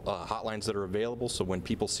several hotlines that are available, so when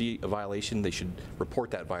people see a violation, they should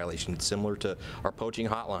report that violation. It's similar to our poaching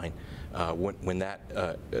hotline. When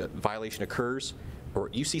that violation occurs, or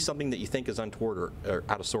you see something that you think is untoward or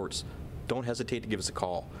out of sorts, don't hesitate to give us a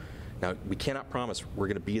call. Now, we cannot promise we're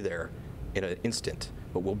going to be there in an instant,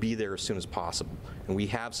 but we'll be there as soon as possible. And we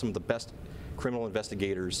have some of the best criminal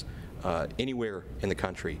investigators anywhere in the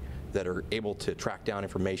country that are able to track down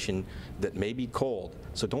information that may be cold.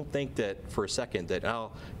 So don't think that for a second that,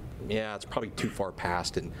 oh, yeah, it's probably too far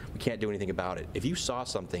past and we can't do anything about it. If you saw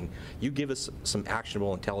something, you give us some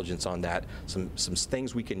actionable intelligence on that, some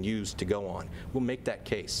things we can use to go on. We'll make that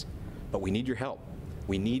case, but we need your help.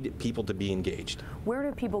 We need people to be engaged. Where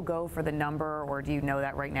do people go for the number, or do you know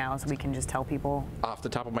that right now so we can just tell people? Off the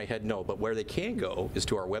top of my head, no, but where they can go is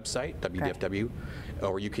to our website, WDFW,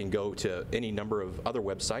 or you can go to any number of other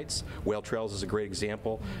websites. Whale Trails is a great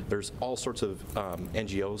example. There's all sorts of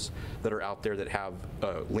NGOs that are out there that have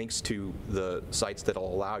links to the sites that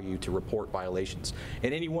will allow you to report violations.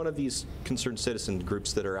 And any one of these concerned citizen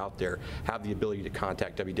groups that are out there have the ability to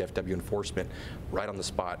contact WDFW enforcement right on the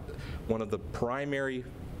spot. One of the primary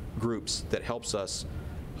groups that helps us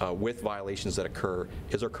with violations that occur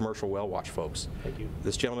is our commercial whale watch folks. Thank you.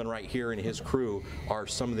 This gentleman right here and his crew are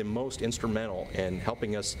some of the most instrumental in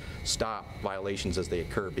helping us stop violations as they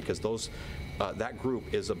occur, because those that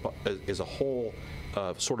group is a whole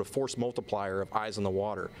sort of force multiplier of eyes on the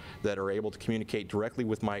water that are able to communicate directly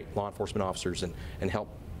with my law enforcement officers and help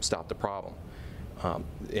stop the problem.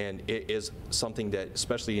 And it is something that,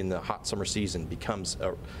 especially in the hot summer season, becomes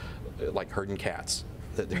like herding cats.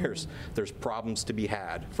 That there's problems to be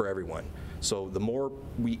had for everyone. So the more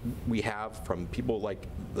we have from people like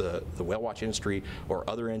the whale watch industry or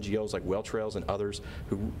other NGOs like Whale Trails and others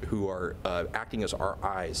who are acting as our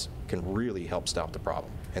eyes, can really help stop the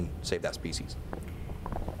problem and save that species.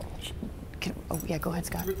 Yeah, go ahead,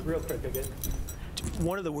 Scott. Real quick, again.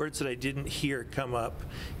 One of the words that I didn't hear come up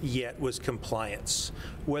yet was compliance.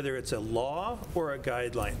 Whether it's a law or a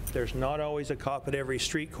guideline, there's not always a cop at every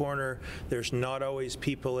street corner, there's not always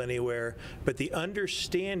people anywhere, but the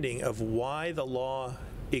understanding of why the law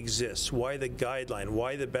exists, why the guideline,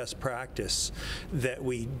 why the best practice that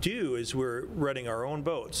we do is we're running our own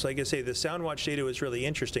boats. Like I say, the Soundwatch data was really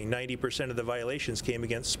interesting. 90% of the violations came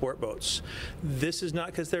against sport boats. This is not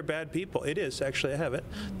because they're bad people. It is, actually, I have it.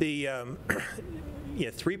 The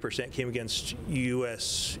 3% came against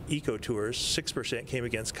U.S. eco tours, 6% came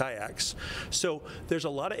against kayaks. So there's a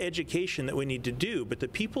lot of education that we need to do, but the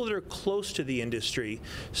people that are close to the industry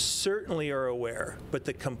certainly are aware. But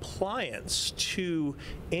the compliance to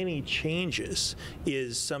any changes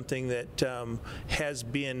is something that has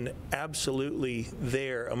been absolutely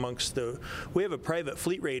there amongst we have a private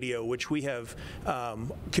fleet radio, which we have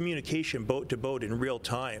communication boat to boat in real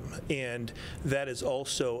time, and that is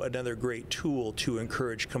also another great tool to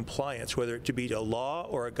encourage compliance, whether it to be a law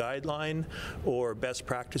or a guideline or best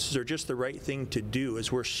practices or just the right thing to do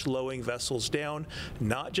as we're slowing vessels down,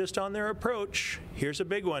 not just on their approach. Here's a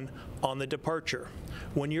big one, on the departure.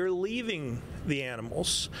 When you're leaving the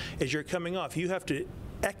animals, as you're coming off, you have to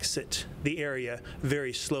exit the area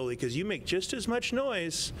very slowly, because you make just as much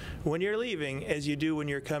noise when you're leaving as you do when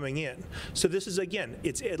you're coming in. So this is, again,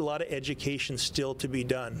 it's a lot of education still to be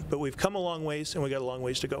done, but we've come a long ways and we got a long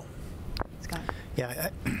ways to go. Scott. Yeah,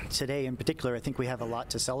 today in particular, I think we have a lot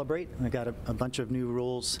to celebrate. We've got a bunch of new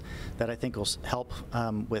rules that I think will help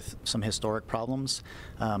with some historic problems.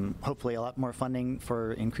 Hopefully a lot more funding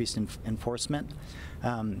for increased enforcement.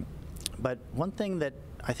 But one thing that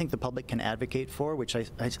I think the public can advocate for, which I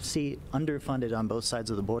see underfunded on both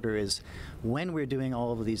sides of the border, is when we're doing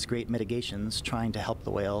all of these great mitigations, trying to help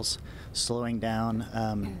the whales, slowing down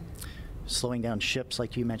ships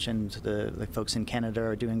like you mentioned, the folks in Canada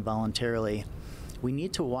are doing voluntarily. We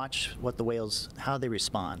need to watch what the whales, how they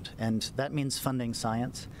respond, and that means funding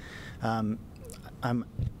science. I'm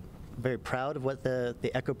very proud of what the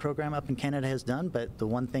ECHO program up in Canada has done, but the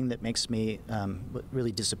one thing that makes me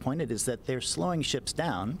really disappointed is that they're slowing ships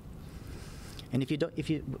down. And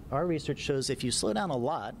our research shows if you slow down a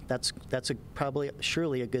lot, that's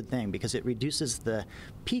surely a good thing, because it reduces the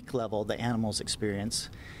peak level the animals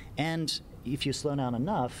experience. And if you slow down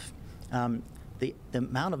enough, the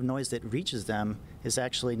amount of noise that reaches them is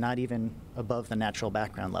actually not even above the natural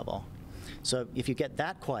background level. So if you get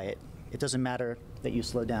that quiet, it doesn't matter that you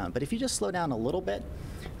slow down. But if you just slow down a little bit,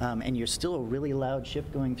 and you're still a really loud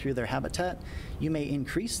ship going through their habitat, you may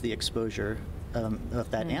increase the exposure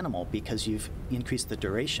of that animal because you've increased the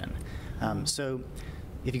duration. So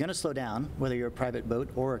if you're going to slow down, whether you're a private boat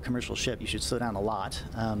or a commercial ship, you should slow down a lot,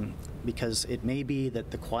 because it may be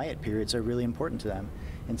that the quiet periods are really important to them.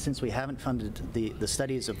 And since we haven't funded the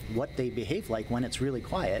studies of what they behave like when it's really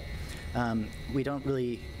quiet, we don't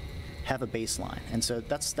really have a baseline. And so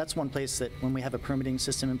that's one place that when we have a permitting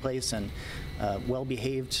system in place and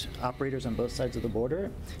well-behaved operators on both sides of the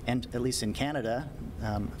border, and at least in Canada,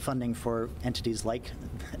 funding for entities like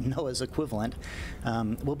NOAA's equivalent,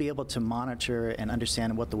 we'll be able to monitor and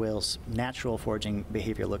understand what the whale's natural foraging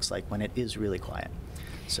behavior looks like when it is really quiet.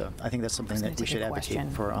 So I think that's something that we should advocate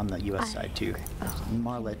for on the U.S. side too.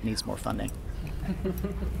 Marlet needs more funding.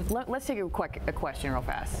 Let's take a question real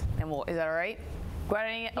fast, and is that all right? Go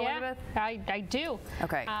ahead, Elizabeth. Yeah, I do.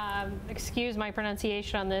 Okay. Excuse my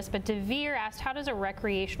pronunciation on this, but Devere asked, how does a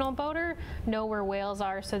recreational boater know where whales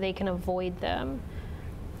are so they can avoid them?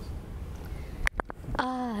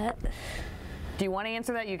 Do you want to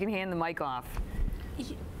answer that? You can hand the mic off.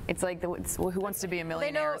 It's like Who Wants to Be a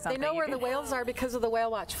Millionaire or something. They know where the whales are because of the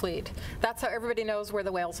whale watch fleet. That's how everybody knows where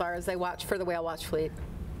the whales are, as they watch for the whale watch fleet.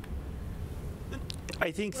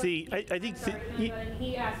 I think he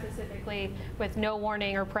asked specifically with no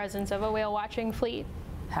warning or presence of a whale watching fleet.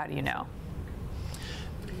 How do you know?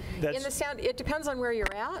 In the Sound, it depends on where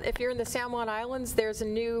you're at. If you're in the San Juan Islands, there's a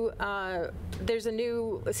new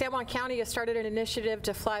San Juan County has started an initiative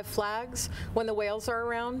to fly flags when the whales are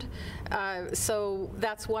around. So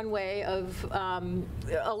that's one way of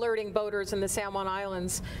alerting boaters in the San Juan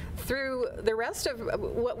Islands. Through the rest of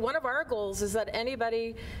one of our goals is that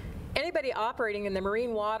anybody operating in the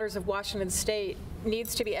marine waters of Washington State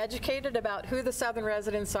needs to be educated about who the southern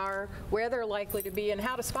residents are, where they're likely to be, and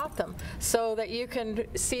how to spot them, so that you can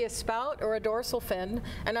see a spout or a dorsal fin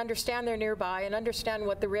and understand they're nearby and understand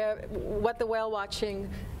what the whale watching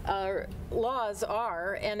laws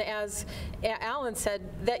are. And as Alan said,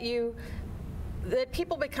 that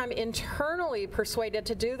people become internally persuaded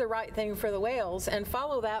to do the right thing for the whales and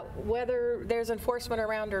follow that whether there's enforcement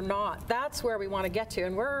around or not. That's where we want to get to,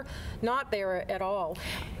 and we're not there at all.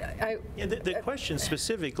 The question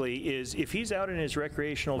specifically is, if he's out in his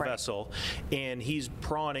recreational vessel and he's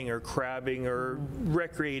prawning or crabbing or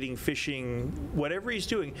recreating, fishing, whatever he's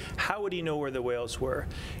doing, how would he know where the whales were?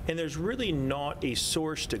 And there's really not a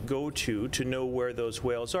source to go to know where those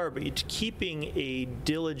whales are, but it's keeping a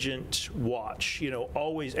diligent watch.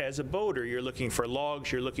 Always as a boater, you're looking for logs,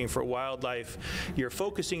 you're looking for wildlife, you're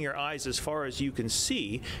focusing your eyes as far as you can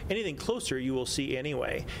see. Anything closer you will see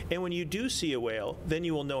anyway. And when you do see a whale, then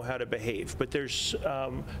you will know how to behave. But there's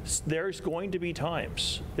going to be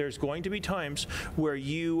times where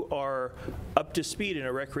you are up to speed in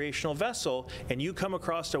a recreational vessel and you come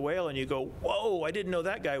across a whale and you go, whoa, I didn't know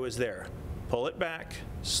that guy was there. Pull it back,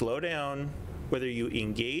 slow down. Whether you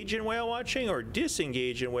engage in whale watching or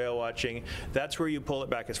disengage in whale watching, that's where you pull it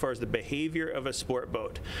back as far as the behavior of a sport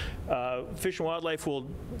boat. Fish and Wildlife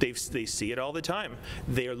they see it all the time.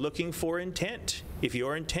 They are looking for intent. If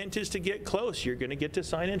your intent is to get close, you're going to get to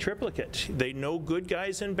sign in triplicate. They know good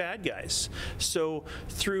guys and bad guys. So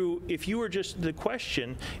the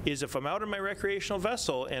question is, if I'm out in my recreational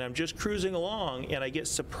vessel and I'm just cruising along and I get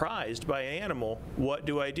surprised by an animal, what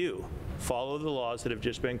do I do? Follow the laws that have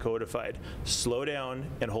just been codified. Slow down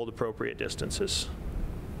and hold appropriate distances.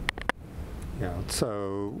 Yeah,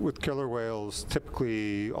 so with killer whales,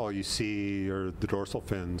 typically all you see are the dorsal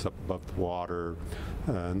fins up above the water.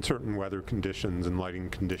 In certain weather conditions and lighting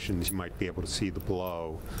conditions, you might be able to see the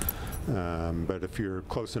below. But if you're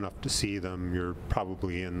close enough to see them, you're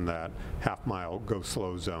probably in that half-mile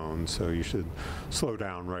go-slow zone, so you should slow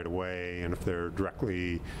down right away. And if they're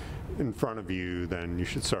directly in front of you, then you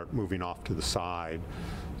should start moving off to the side.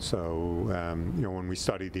 So, when we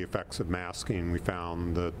studied the effects of masking, we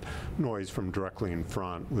found that noise from directly in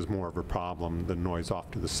front was more of a problem than noise off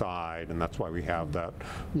to the side, and that's why we have that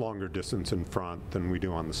longer distance in front than we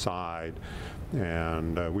do on the side.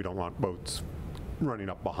 And we don't want boats running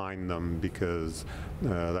up behind them because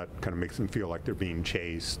that kind of makes them feel like they're being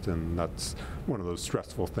chased, and that's one of those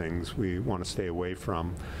stressful things we want to stay away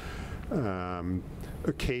from.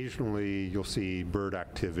 Occasionally you'll see bird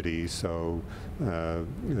activity, so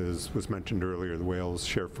as was mentioned earlier, the whales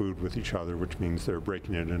share food with each other, which means they're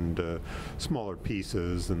breaking it into smaller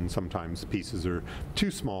pieces, and sometimes the pieces are too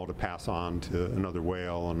small to pass on to another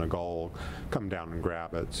whale, and a gull will come down and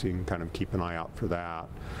grab it, so you can kind of keep an eye out for that.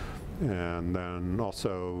 And then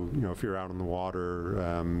also, if you're out in the water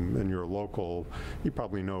and you're a local, you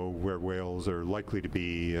probably know where whales are likely to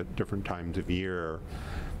be at different times of year.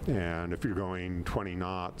 And if you're going 20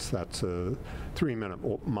 knots, that's a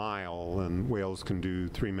 3-minute mile, and whales can do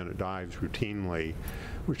 3-minute dives routinely,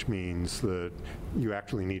 which means that you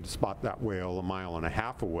actually need to spot that whale 1.5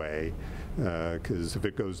 miles away, because if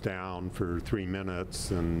it goes down for 3 minutes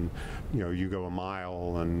and you go 1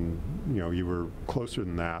 mile and you were closer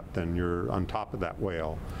than that, then you're on top of that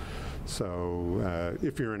whale. So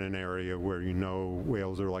if you're in an area where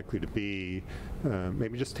whales are likely to be,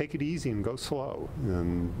 maybe just take it easy and go slow.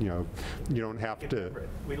 And you don't have to.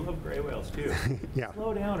 We love gray whales too. Yeah.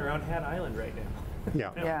 Slow down around Hat Island right now.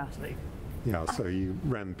 Yeah. Yeah. Yeah, so you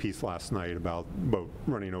ran the piece last night about boat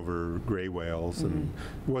running over gray whales, and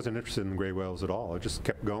it wasn't interested in gray whales at all. It just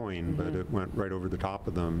kept going, but it went right over the top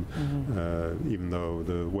of them, even though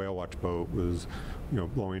the whale watch boat was,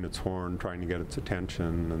 blowing its horn, trying to get its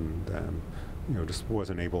attention, and just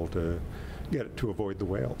wasn't able to get it to avoid the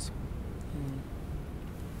whales.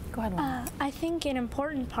 Go ahead, Lynn. I think an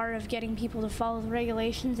important part of getting people to follow the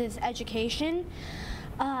regulations is education.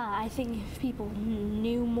 I think if people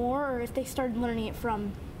knew more, or if they started learning it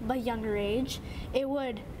from a younger age, it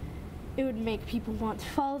would make people want to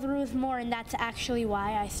follow the rules more, and that's actually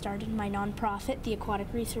why I started my nonprofit, the Aquatic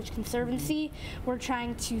Research Conservancy. We're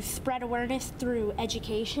trying to spread awareness through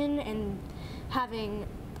education and having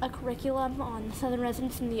a curriculum on southern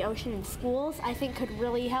residents in the ocean in schools, I think could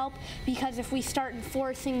really help, because if we start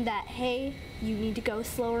enforcing that, hey, you need to go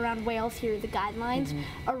slow around whales, here are the guidelines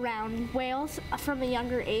around whales from a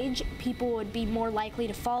younger age, people would be more likely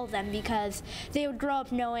to follow them, because they would grow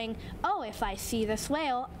up knowing, oh, if I see this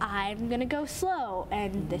whale, I'm gonna go slow,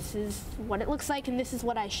 and this is what it looks like, and this is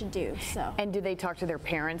what I should do. So. And do they talk to their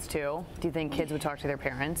parents too? Do you think kids would talk to their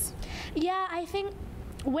parents? Yeah, I think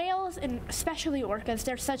whales, and especially orcas,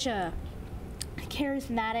 they're such a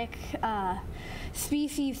charismatic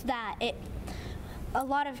species that a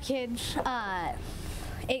lot of kids,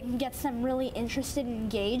 it gets them really interested and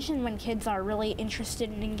engaged, and when kids are really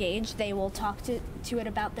interested and engaged, they will talk to it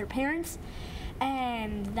about their parents,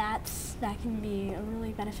 and that can be a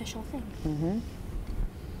really beneficial thing.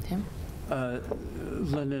 Tim?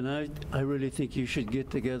 Lyndon, I really think you should get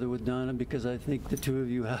together with Donna, because I think the two of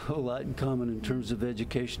you have a lot in common in terms of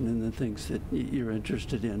education and the things that you're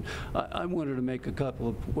interested in. I wanted to make a couple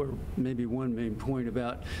of, or maybe one main point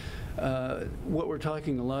about what we're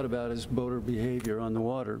talking a lot about is boater behavior on the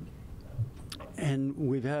water. And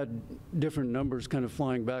we've had different numbers kind of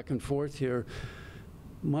flying back and forth here.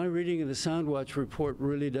 My reading of the Soundwatch report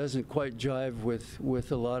really doesn't quite jive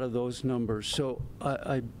with a lot of those numbers. So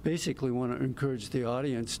I basically want to encourage the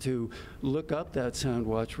audience to look up that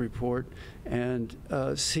Soundwatch report and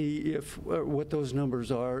see what those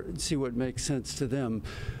numbers are and see what makes sense to them.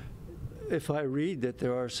 If I read that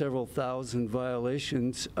there are several thousand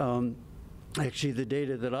violations, actually, the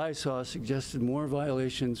data that I saw suggested more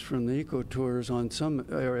violations from the ecotours on some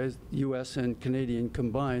areas, U.S. and Canadian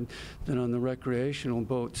combined, than on the recreational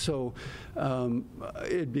boats. So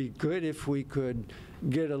it'd be good if we could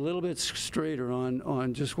get a little bit straighter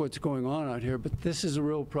on just what's going on out here. But this is a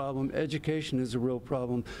real problem. Education is a real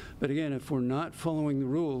problem. But again, if we're not following the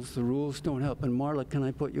rules don't help. And Marla, can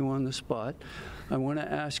I put you on the spot? I want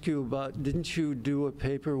to ask you about, didn't you do a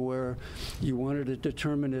paper where you wanted to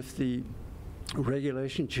determine if the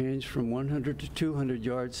regulation change from 100 to 200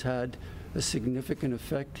 yards had a significant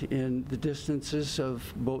effect in the distances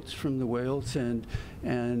of boats from the whales, and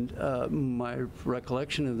my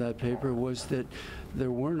recollection of that paper was that there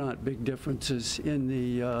were not big differences in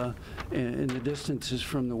the distances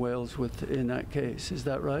from the whales in that case. Is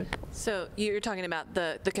that right? So you're talking about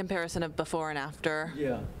the comparison of before and after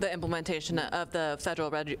the implementation of the federal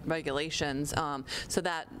regulations. So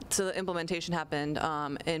the implementation happened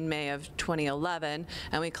in May of 2011,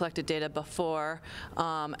 and we collected data before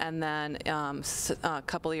and then a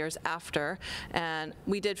couple of years after, and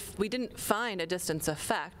we didn't find a distance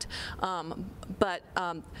effect, but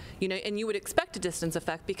and you would expect a distance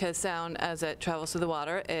effect because sound, as it travels through the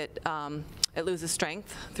water, it loses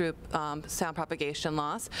strength through sound propagation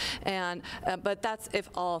loss, and but that's if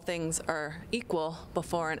all things are equal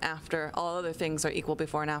before and after. All other things are equal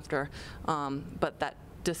before and after, but that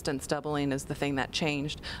distance doubling is the thing that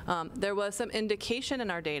changed. There was some indication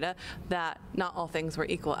in our data that not all things were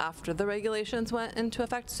equal after the regulations went into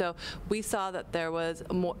effect. So we saw that there was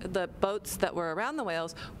the boats that were around the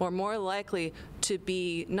whales were more likely to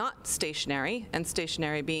be not stationary, and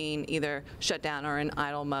stationary being either shut down or in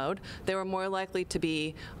idle mode. They were more likely to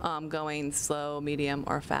be going slow, medium,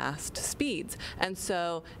 or fast speeds. And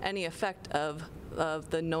so any effect of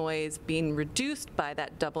the noise being reduced by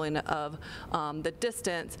that doubling of the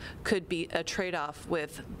distance could be a trade-off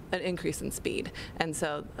with an increase in speed, and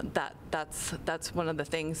so that's one of the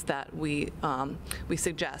things that we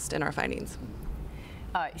suggest in our findings.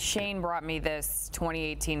 Shane brought me this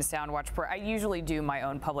 2018 Soundwatch. I usually do my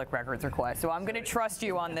own public records request, so I'm going to trust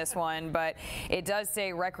you on this one, but it does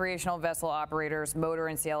say recreational vessel operators, motor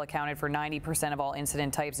and sail accounted for 90% of all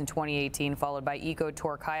incident types in 2018, followed by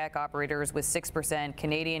eco-tour kayak operators with 6%,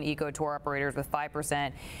 Canadian eco-tour operators with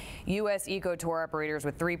 5%, U.S. eco-tour operators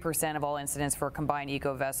with 3% of all incidents for a combined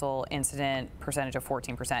eco-vessel incident percentage of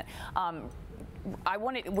 14%.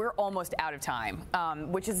 We're almost out of time,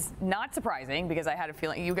 which is not surprising because I had a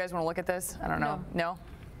feeling. You guys want to look at this? I don't know. No?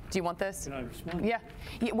 Do you want this? Can I respond? Yeah.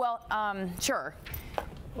 Well, sure.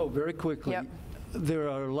 Oh, very quickly. Yep. There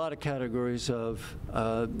are a lot of categories of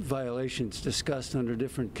violations discussed under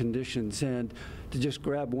different conditions, and to just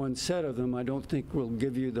grab one set of them, I don't think will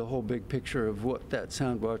give you the whole big picture of what that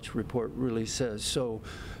Soundwatch report really says. So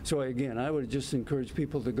again, I would just encourage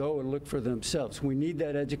people to go and look for themselves. We need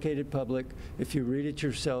that educated public. If you read it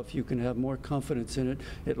yourself, you can have more confidence in it.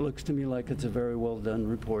 It looks to me like it's a very well done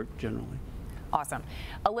report generally. Awesome.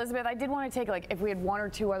 Elizabeth, I did want to take, like, if we had one or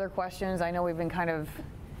two other questions. I know we've been kind of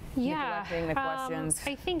neglecting the questions.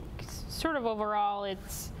 I think sort of overall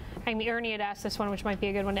it's, I mean, Ernie had asked this one, which might be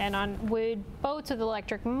a good one to end on. Would boats with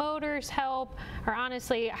electric motors help? Or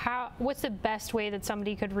honestly, what's the best way that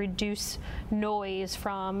somebody could reduce noise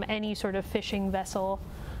from any sort of fishing vessel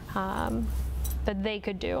that they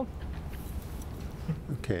could do?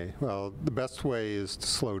 Okay, well, the best way is to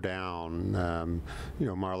slow down. You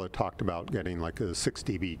know, Marla talked about getting like a 6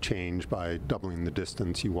 dB change by doubling the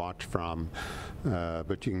distance you watch from,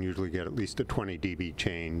 but you can usually get at least a 20 dB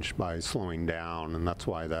change by slowing down, and that's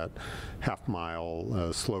why that half-mile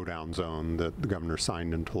slowdown zone that the governor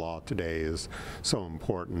signed into law today is so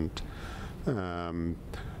important.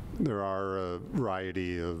 There are a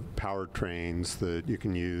variety of powertrains that you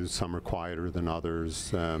can use. Some are quieter than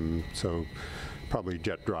others, so probably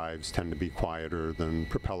jet drives tend to be quieter than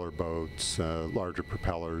propeller boats. Larger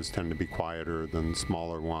propellers tend to be quieter than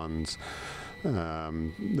smaller ones.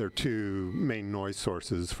 There are two main noise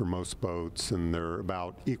sources for most boats, and they're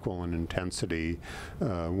about equal in intensity.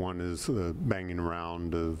 One is the banging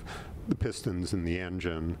around of the pistons in the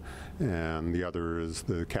engine, and the other is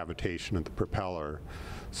the cavitation of the propeller.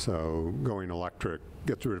 So going electric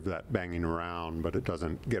gets rid of that banging around, but it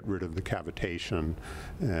doesn't get rid of the cavitation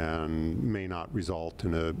and may not result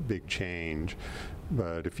in a big change.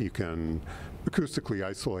 But if you can acoustically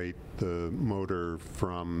isolate the motor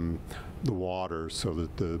from the water so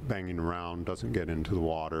that the banging around doesn't get into the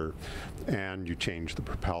water, and you change the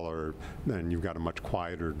propeller, then you've got a much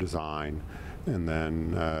quieter design. And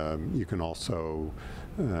then you can also,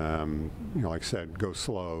 you know, like I said, go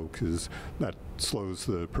slow, because that slows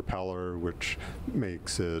the propeller, which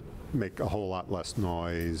makes it make a whole lot less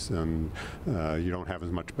noise, and you don't have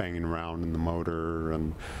as much banging around in the motor,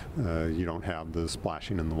 and you don't have the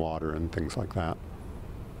splashing in the water and things like that.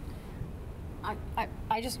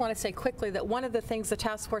 I just want to say quickly that one of the things the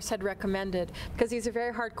task force had recommended, because these are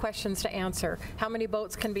very hard questions to answer, how many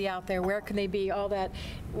boats can be out there, where can they be, all that.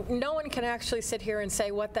 No one can actually sit here and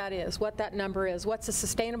say what that is, what that number is, what's a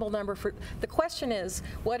sustainable number for. The question is,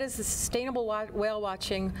 what is the sustainable whale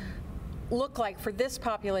watching look like for this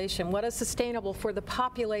population? What is sustainable for the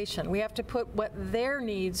population? We have to put what their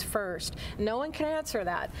needs first. No one can answer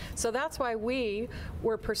that. So that's why we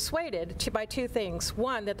were persuaded by two things.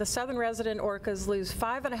 One, that the southern resident orcas lose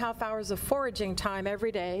 5.5 hours of foraging time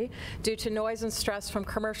every day due to noise and stress from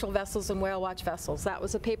commercial vessels and whale watch vessels. That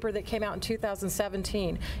was a paper that came out in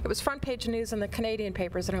 2017. It was front page news in the Canadian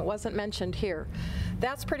papers, and it wasn't mentioned here.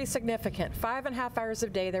 That's pretty significant. 5.5 hours a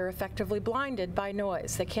day, they're effectively blinded by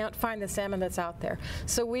noise. They can't find the salmon that's out there.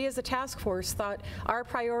 So we as a task force thought our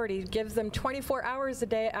priority gives them 24 hours a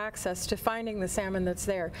day access to finding the salmon that's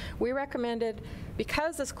there. We recommended,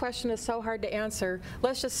 because this question is so hard to answer,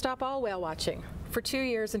 let's just stop all whale watching for 2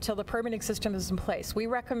 years until the permitting system is in place. We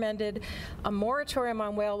recommended a moratorium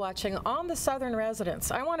on whale watching on the southern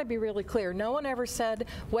residents. I want to be really clear. No one ever said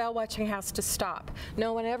whale watching has to stop.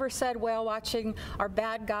 No one ever said whale watching are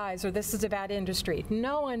bad guys or this is a bad industry.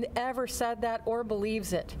 No one ever said that or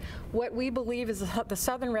believes it. What we believe is the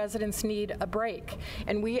southern residents need a break,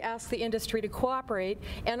 and we ask the industry to cooperate,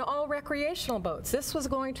 and all recreational boats. This was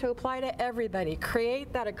going to apply to everybody.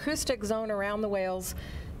 Create that acoustic zone around the whales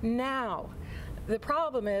now. The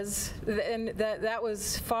problem is, and that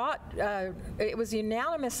was fought, it was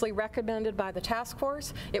unanimously recommended by the task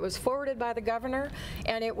force, it was forwarded by the governor,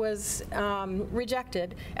 and it was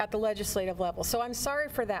rejected at the legislative level. So I'm sorry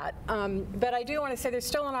for that. But I do want to say there's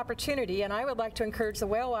still an opportunity, and I would like to encourage the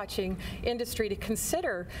whale watching industry to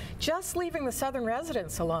consider just leaving the southern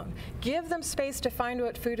residents alone. Give them space to find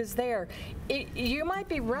what food is there. You might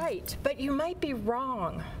be right, but you might be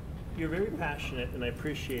wrong. You're very passionate, and I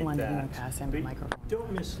appreciate that. Pass him the microphone. Don't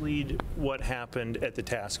mislead what happened at the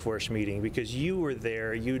task force meeting, because you were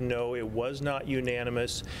there. You know it was not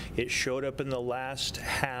unanimous. It showed up in the last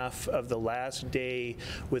half of the last day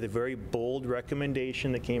with a very bold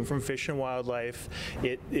recommendation that came from Fish and Wildlife.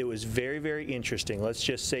 It was very, very interesting. Let's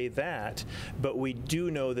just say that. But we do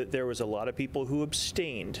know that there was a lot of people who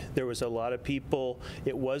abstained. There was a lot of people.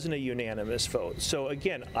 It wasn't a unanimous vote. So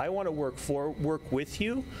again, I want to work with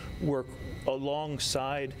you. work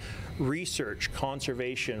alongside research,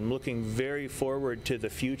 conservation, looking very forward to the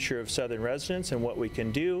future of southern residents and what we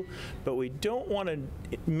can do, but we don't want to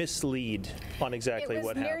mislead on exactly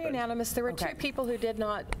what happened. It was near unanimous. There were two people who did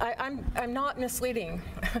not. I'm not misleading,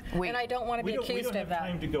 and I don't want to be accused of that. We don't have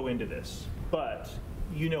time to go into this, but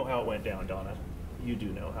you know how it went down, Donna. You do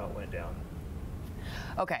know how it went down.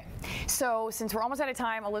 Okay, so since we're almost out of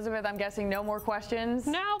time, Elizabeth, I'm guessing no more questions?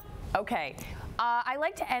 No. Okay. I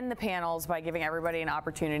like to end the panels by giving everybody an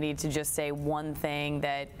opportunity to just say one thing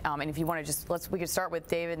that, and if you want to just, we could start with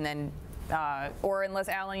David and then, or unless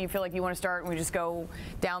Alan, you feel like you want to start and we just go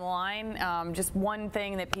down the line, just one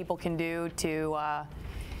thing that people can do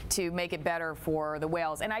to make it better for the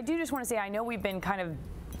whales. And I do just want to say, I know we've been kind of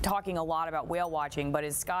talking a lot about whale watching, but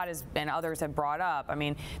as Scott and others have brought up, I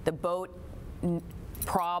mean, the boat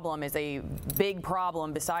problem is a big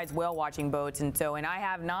problem besides whale watching boats, and I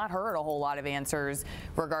have not heard a whole lot of answers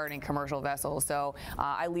regarding commercial vessels, so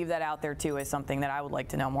I leave that out there too as something that I would like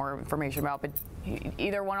to know more information about. But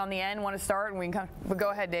either one on the end want to start, and we can go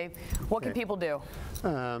ahead, Dave. What can people do?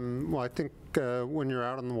 Well, I think when you're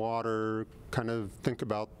out on the water, kind of think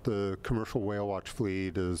about the commercial whale watch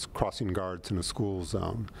fleet as crossing guards in a school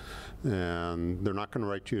zone. And they're not going to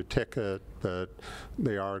write you a ticket, but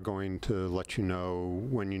they are going to let you know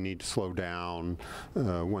when you need to slow down,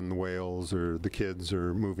 when the whales or the kids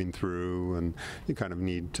are moving through, and you kind of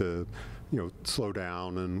need to slow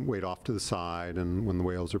down and wait off to the side, and when the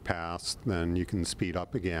whales are past, then you can speed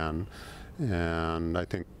up again. And I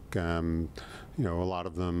think a lot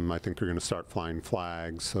of them, I think, are going to start flying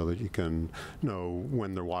flags so that you can know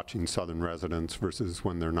when they're watching southern residents versus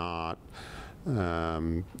when they're not.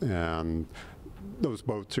 And those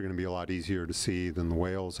boats are going to be a lot easier to see than the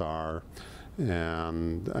whales are.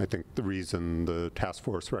 And I think the reason the task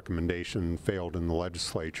force recommendation failed in the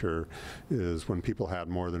legislature is when people had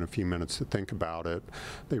more than a few minutes to think about it,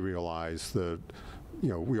 they realized that,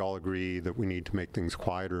 we all agree that we need to make things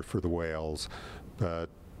quieter for the whales, but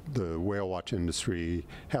the whale watch industry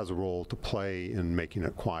has a role to play in making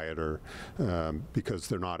it quieter because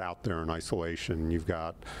they're not out there in isolation. You've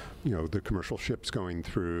got, the commercial ships going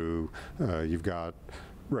through, you've got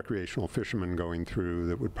recreational fishermen going through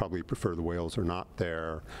that would probably prefer the whales are not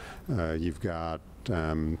there. You've got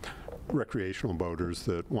recreational boaters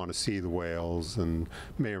that want to see the whales and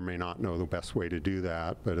may or may not know the best way to do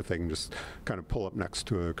that, but if they can just kind of pull up next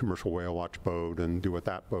to a commercial whale watch boat and do what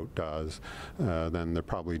that boat does, then they're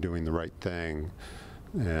probably doing the right thing.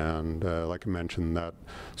 And like I mentioned, that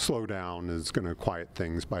slowdown is going to quiet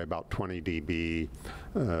things by about 20 dB.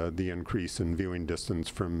 The increase in viewing distance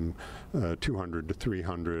from 200 to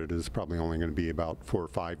 300 is probably only going to be about 4 or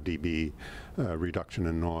 5 dB reduction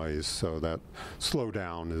in noise. So that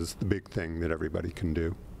slowdown is the big thing that everybody can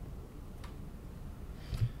do.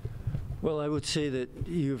 Well, I would say that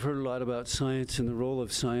you've heard a lot about science and the role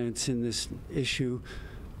of science in this issue.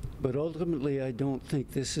 But ultimately, I don't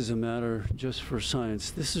think this is a matter just for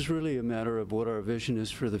science. This is really a matter of what our vision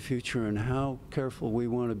is for the future and how careful we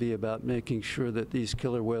want to be about making sure that these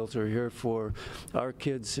killer whales are here for our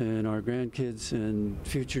kids and our grandkids and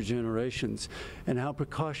future generations, and how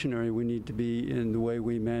precautionary we need to be in the way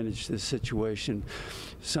we manage this situation.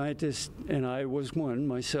 Scientists, and I was one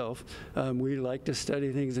myself, we like to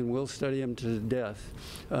study things and we'll study them to death.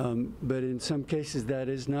 But in some cases, that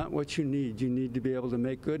is not what you need. You need to be able to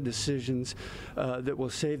make good decisions that will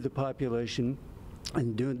save the population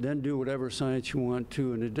and then do whatever science you want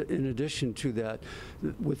to. In addition to that,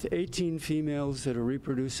 with 18 females that are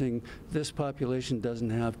reproducing, this population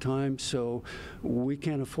doesn't have time, so we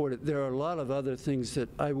can't afford it. There are a lot of other things that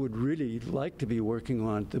I would really like to be working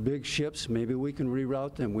on. The big ships, maybe we can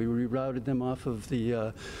reroute them. We rerouted them off of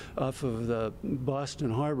the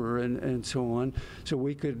Boston Harbor and so on, so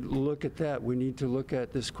we could look at that. We need to look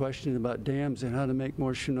at this question about dams and how to make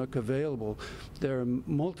more Chinook available. There are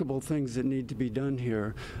multiple things that need to be done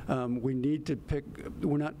here. We need to pick,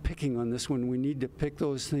 we're not picking on this one, we need to pick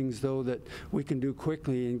those things though that we can do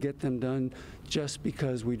quickly and get them done just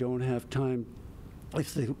because we don't have time.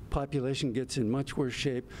 If the population gets in much worse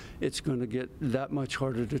shape, it's going to get that much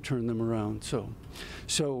harder to turn them around.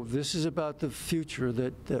 So this is about the future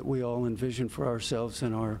that we all envision for ourselves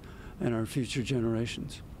and our future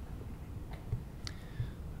generations.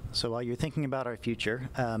 So while you're thinking about our future,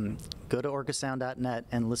 go to orcasound.net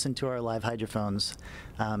and listen to our live hydrophones.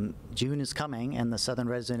 June is coming, and the southern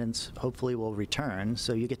residents hopefully will return,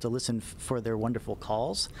 so you get to listen for their wonderful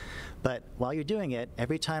calls. But while you're doing it,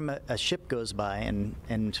 every time a ship goes by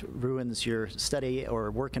and ruins your study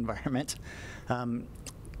or work environment,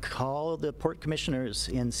 call the port commissioners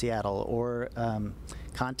in Seattle or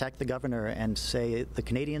contact the governor and say the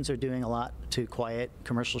Canadians are doing a lot to quiet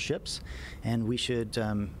commercial ships, and we should,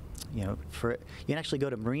 you know, you can actually go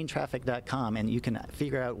to marinetraffic.com and you can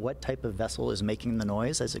figure out what type of vessel is making the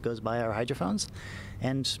noise as it goes by our hydrophones,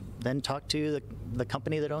 and then talk to the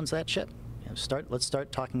company that owns that ship. You know, let's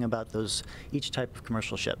start talking about each type of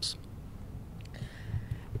commercial ships.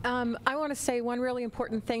 I want to say one really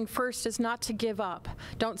important thing first is not to give up.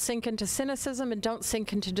 Don't sink into cynicism and don't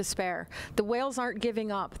sink into despair. The whales aren't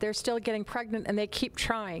giving up. They're still getting pregnant and they keep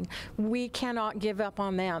trying. We cannot give up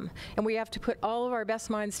on them. And we have to put all of our best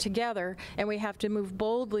minds together and we have to move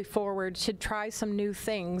boldly forward to try some new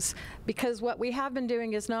things, because what we have been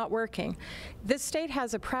doing is not working. This state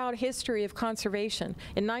has a proud history of conservation.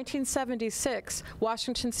 In 1976,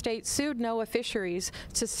 Washington State sued NOAA Fisheries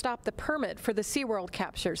to stop the permit for the SeaWorld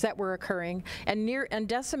capture that were occurring and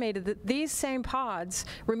decimated these same pods,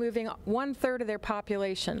 removing 1/3 of their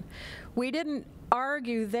population. We didn't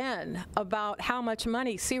argue then about how much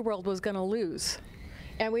money SeaWorld was going to lose.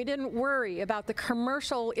 And we didn't worry about the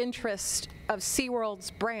commercial interest of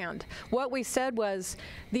SeaWorld's brand. What we said was,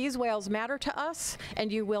 these whales matter to us,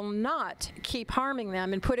 and you will not keep harming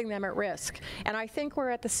them and putting them at risk. And I think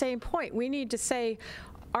we're at the same point. We need to say,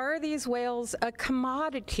 are these whales a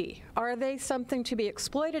commodity? Are they something to be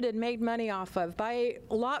exploited and made money off of by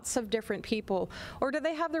lots of different people? Or do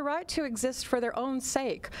they have the right to exist for their own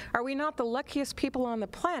sake? Are we not the luckiest people on the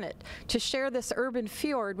planet to share this urban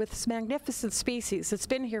fjord with this magnificent species that's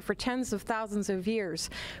been here for tens of thousands of years?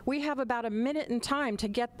 We have about a minute in time to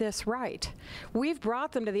get this right. We've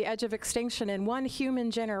brought them to the edge of extinction in one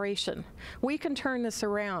human generation. We can turn this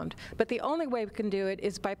around, but the only way we can do it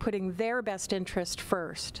is by putting their best interest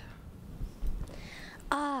first.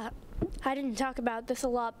 I didn't talk about this a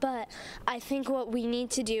lot, but I think what we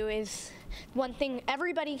need to do is, one thing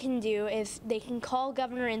everybody can do is they can call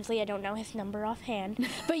Governor Inslee. I don't know his number offhand,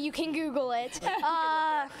 but you can Google it.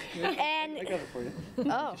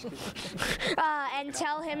 And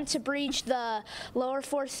tell him to breach the lower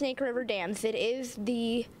 4 Snake River dams. It is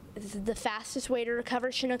the fastest way to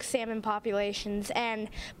recover Chinook salmon populations,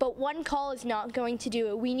 but one call is not going to do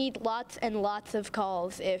it. We need lots and lots of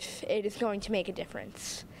calls if it is going to make a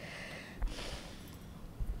difference.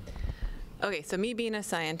 Okay, so me being a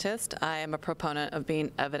scientist, I am a proponent of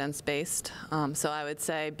being evidence-based. So I would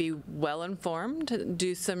say be well-informed,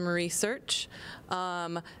 do some research,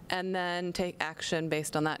 and then take action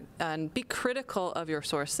based on that. And be critical of your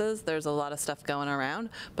sources. There's a lot of stuff going around,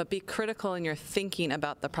 but be critical in your thinking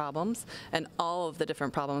about the problems and all of the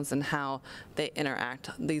different problems and how they interact.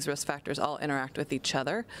 These risk factors all interact with each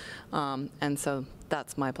other. And so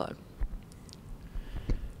that's my plug.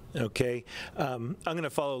 Okay, I'm going to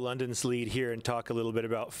follow London's lead here and talk a little bit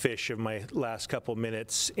about fish of my last couple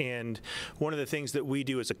minutes. And one of the things that we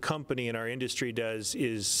do as a company and our industry does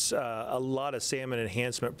is a lot of salmon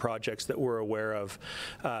enhancement projects that we're aware of.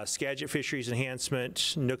 Skagit fisheries enhancement,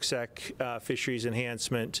 Nooksack fisheries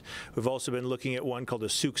enhancement. We've also been looking at one called the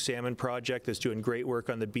Souk Salmon Project that's doing great work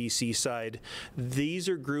on the BC side. These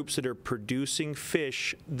are groups that are producing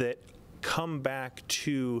fish that come back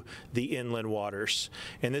to the inland waters.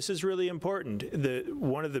 And this is really important.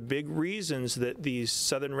 One of the big reasons that these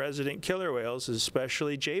southern resident killer whales,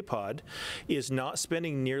 especially J-pod, is not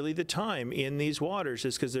spending nearly the time in these waters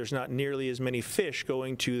is because there's not nearly as many fish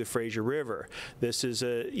going to the Fraser River. This is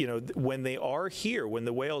when they are here, when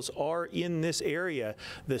the whales are in this area,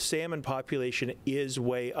 the salmon population is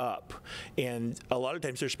way up. And a lot of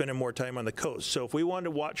times they're spending more time on the coast. So if we want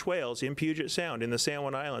to watch whales in Puget Sound, in the San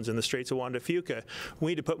Juan Islands, in the Straits of Juan de Fuca,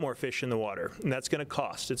 we need to put more fish in the water, and that's going to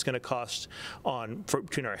cost. It's going to cost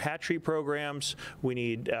between our hatchery programs. We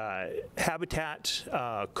need habitat,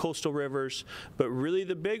 coastal rivers, but really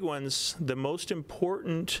the big ones, the most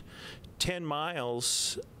important 10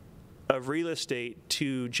 miles of real estate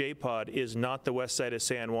to J-pod is not the west side of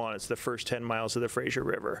San Juan, it's the first 10 miles of the Fraser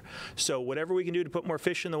River. So whatever we can do to put more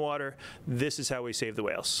fish in the water, this is how we save the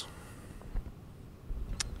whales.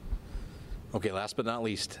 Okay, last but not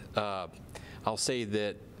least, I'll say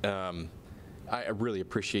that I really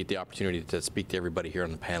appreciate the opportunity to speak to everybody here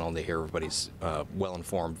on the panel and to hear everybody's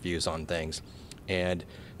well-informed views on things. And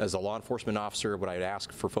as a law enforcement officer, what I'd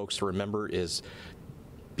ask for folks to remember is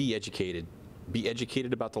be educated. Be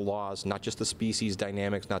educated about the laws, not just the species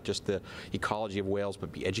dynamics, not just the ecology of whales,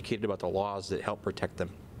 but be educated about the laws that help protect them,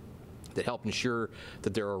 that help ensure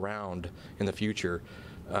that they're around in the future.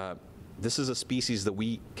 This is a species that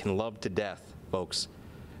we can love to death, folks.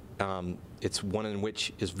 It's one in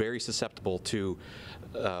which is very susceptible to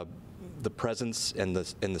the presence and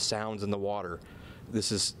the sounds in the water.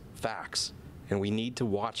 This is facts. And we need to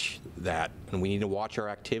watch that, and we need to watch our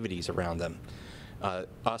activities around them.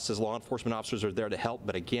 Us as law enforcement officers are there to help,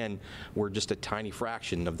 but again, we're just a tiny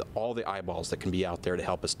fraction of all the eyeballs that can be out there to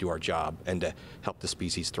help us do our job and to help the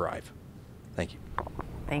species thrive. Thank you.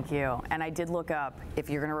 Thank you. And I did look up, if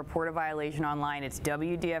you're going to report a violation online, it's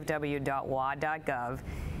wdfw.wa.gov.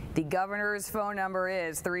 The governor's phone number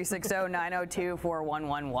is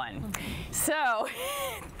 360-902-4111. So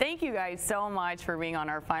thank you guys so much for being on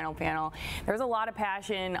our final panel. There's a lot of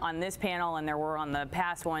passion on this panel, and there were on the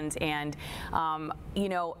past ones. And, you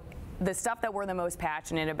know, the stuff that we're the most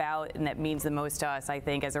passionate about and that means the most to us, I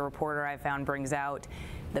think, as a reporter, I've found brings out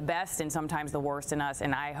the best and sometimes the worst in us.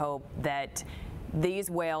 And I hope that these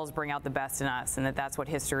whales bring out the best in us, and that's what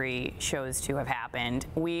history shows to have happened.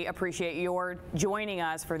 We appreciate your joining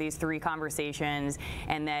us for these 3 conversations,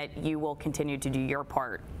 and that you will continue to do your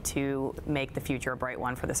part to make the future a bright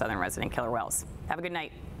one for the southern resident killer whales. Have a good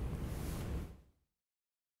night.